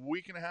a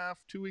week and a half,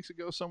 2 weeks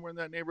ago, somewhere in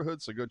that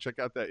neighborhood. So go check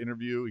out that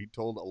interview. He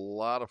told a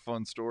lot of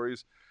fun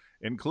stories,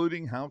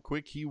 including how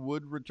quick he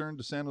would return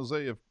to San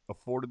Jose if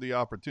afforded the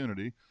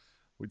opportunity.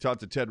 We talked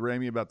to Ted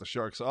Ramey about the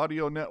Sharks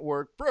Audio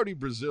Network, Brody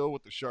Brazil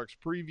with the Sharks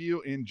preview,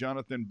 and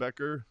Jonathan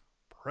Becker,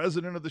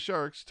 president of the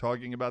Sharks,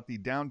 talking about the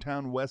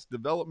Downtown West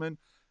development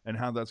and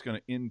how that's going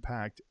to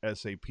impact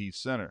SAP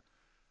Center.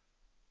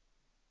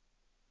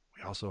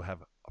 We also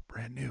have a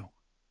brand new.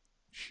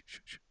 Shh.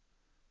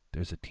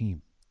 There's a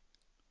team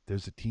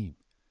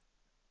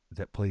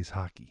that plays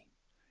hockey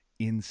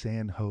in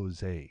San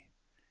Jose,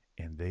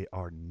 and they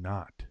are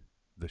not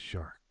the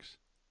Sharks.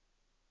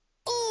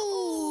 Ooh.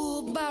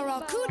 old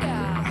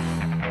Barracuda.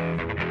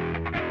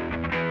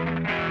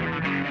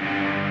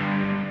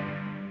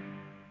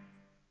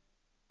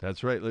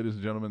 That's right, ladies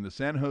and gentlemen, the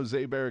San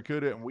Jose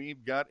Barracuda, and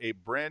we've got a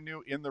brand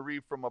new In the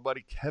Reef from my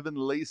buddy Kevin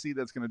Lacey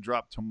that's going to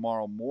drop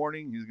tomorrow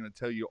morning. He's going to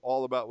tell you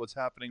all about what's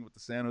happening with the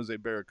San Jose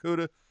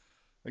Barracuda.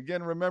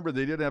 Again, remember,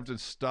 they did have to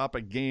stop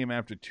a game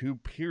after 2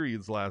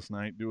 periods last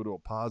night due to a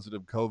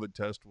positive COVID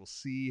test. We'll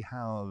see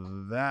how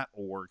that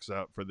works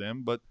out for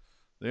them, but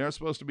they are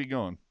supposed to be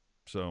going.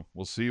 So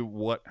we'll see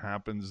what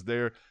happens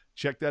there.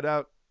 Check that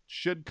out.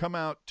 Should come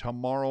out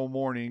tomorrow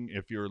morning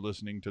if you're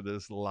listening to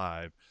this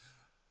live.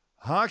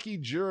 Hockey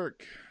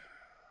Jerk.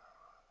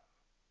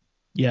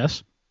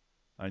 Yes.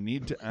 I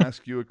need to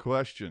ask you a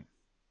question.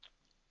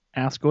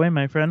 Ask away,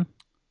 my friend.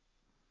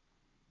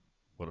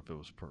 What if it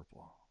was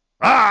purple?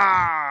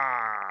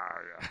 Ah!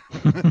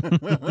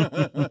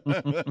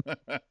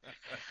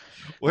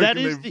 That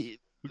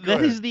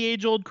is the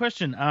age-old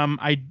question.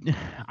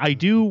 I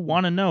do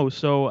want to know.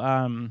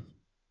 So,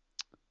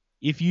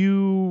 if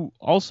you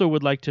also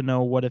would like to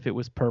know what if it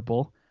was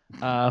purple,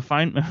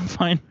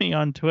 find me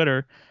on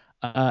Twitter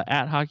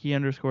at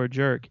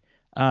hockey_jerk.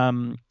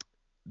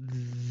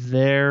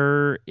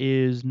 There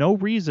is no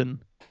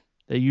reason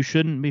that you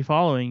shouldn't be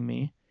following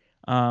me.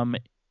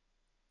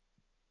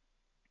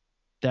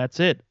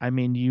 That's it. I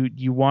mean,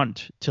 you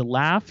want to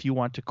laugh, you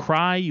want to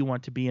cry, you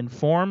want to be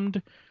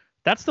informed.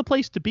 That's the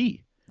place to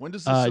be. When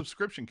does the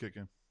subscription kick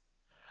in?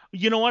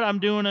 You know what? I'm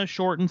doing a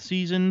shortened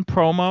season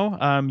promo.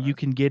 Right. You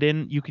can get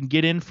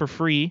in for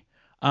free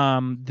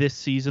this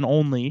season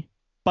only,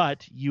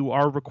 but you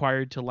are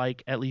required to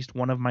like at least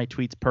one of my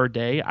tweets per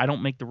day. I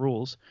don't make the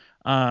rules.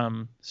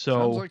 So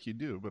sounds like you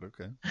do, but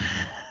okay.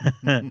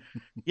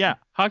 Yeah,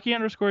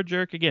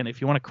 hockey_jerk. Again,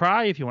 if you want to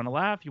cry, if you want to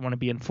laugh, you want to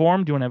be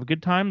informed, you want to have a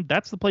good time,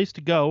 that's the place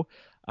to go.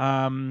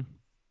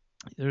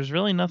 There's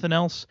really nothing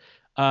else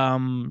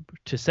to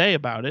say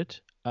about it.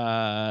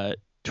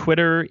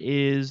 Twitter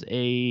is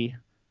a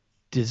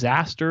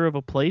disaster of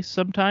a place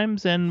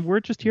sometimes, and we're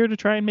just here to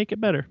try and make it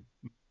better.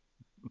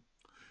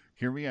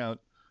 Hear me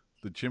out.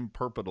 The Jim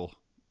Purpital.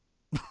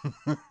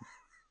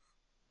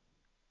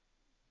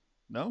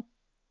 No?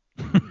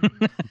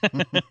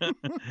 I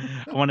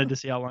wanted to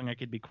see how long I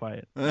could be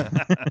quiet.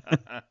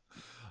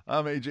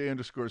 I'm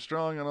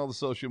AJ_strong on all the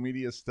social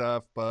media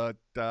stuff, but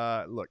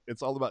look,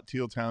 it's all about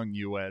Teal Town,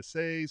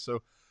 USA,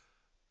 so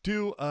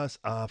do us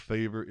a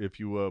favor, if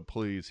you will,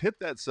 please. Hit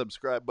that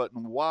subscribe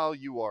button while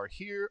you are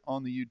here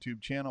on the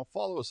YouTube channel.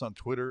 Follow us on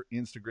Twitter,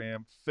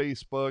 Instagram,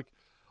 Facebook,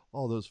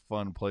 all those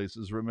fun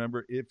places.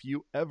 Remember, if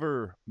you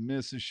ever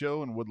miss a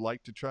show and would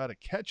like to try to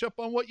catch up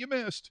on what you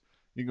missed,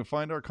 you can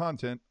find our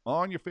content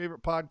on your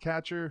favorite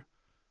podcatcher,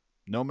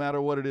 no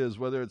matter what it is,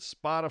 whether it's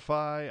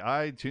Spotify,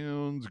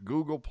 iTunes,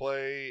 Google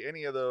Play,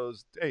 any of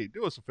those. Hey,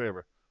 do us a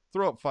favor.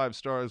 Throw up 5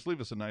 stars.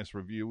 Leave us a nice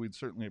review. We'd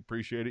certainly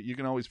appreciate it. You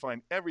can always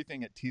find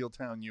everything at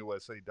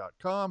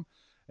tealtownusa.com.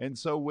 And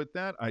so with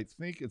that, I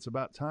think it's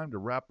about time to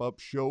wrap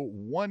up show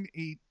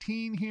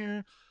 118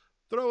 here.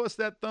 Throw us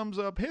that thumbs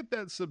up. Hit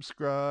that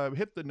subscribe.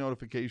 Hit the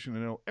notification to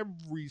know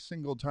every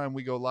single time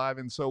we go live.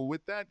 And so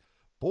with that,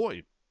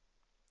 boy,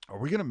 are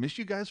we going to miss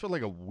you guys for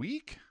like a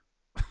week?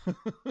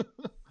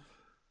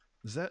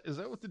 Is that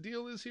what the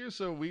deal is here?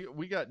 So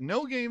we got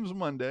no games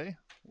Monday.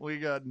 We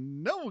got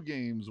no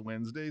games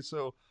Wednesday.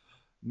 So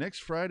next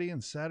Friday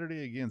and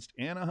Saturday against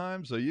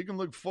Anaheim. So you can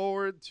look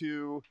forward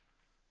to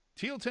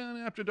Teal Town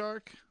After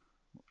Dark,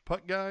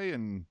 Puck Guy,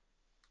 and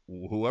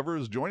whoever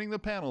is joining the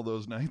panel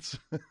those nights.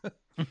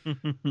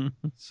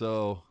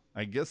 So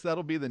I guess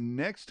that'll be the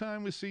next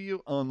time we see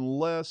you,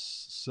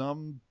 unless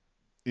some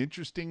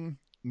interesting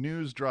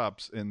news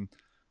drops. And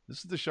this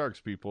is the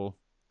Sharks, people.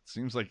 It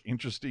seems like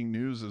interesting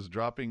news is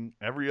dropping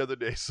every other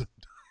day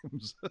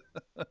sometimes.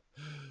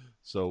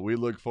 So we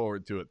look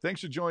forward to it.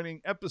 Thanks for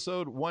joining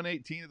episode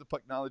 118 of the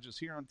Pucknologist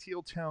here on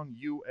Teal Town,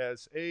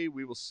 USA.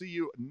 We will see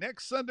you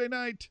next Sunday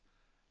night,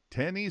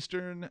 10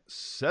 Eastern,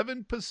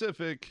 7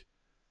 Pacific.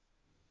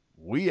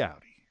 We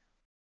outie.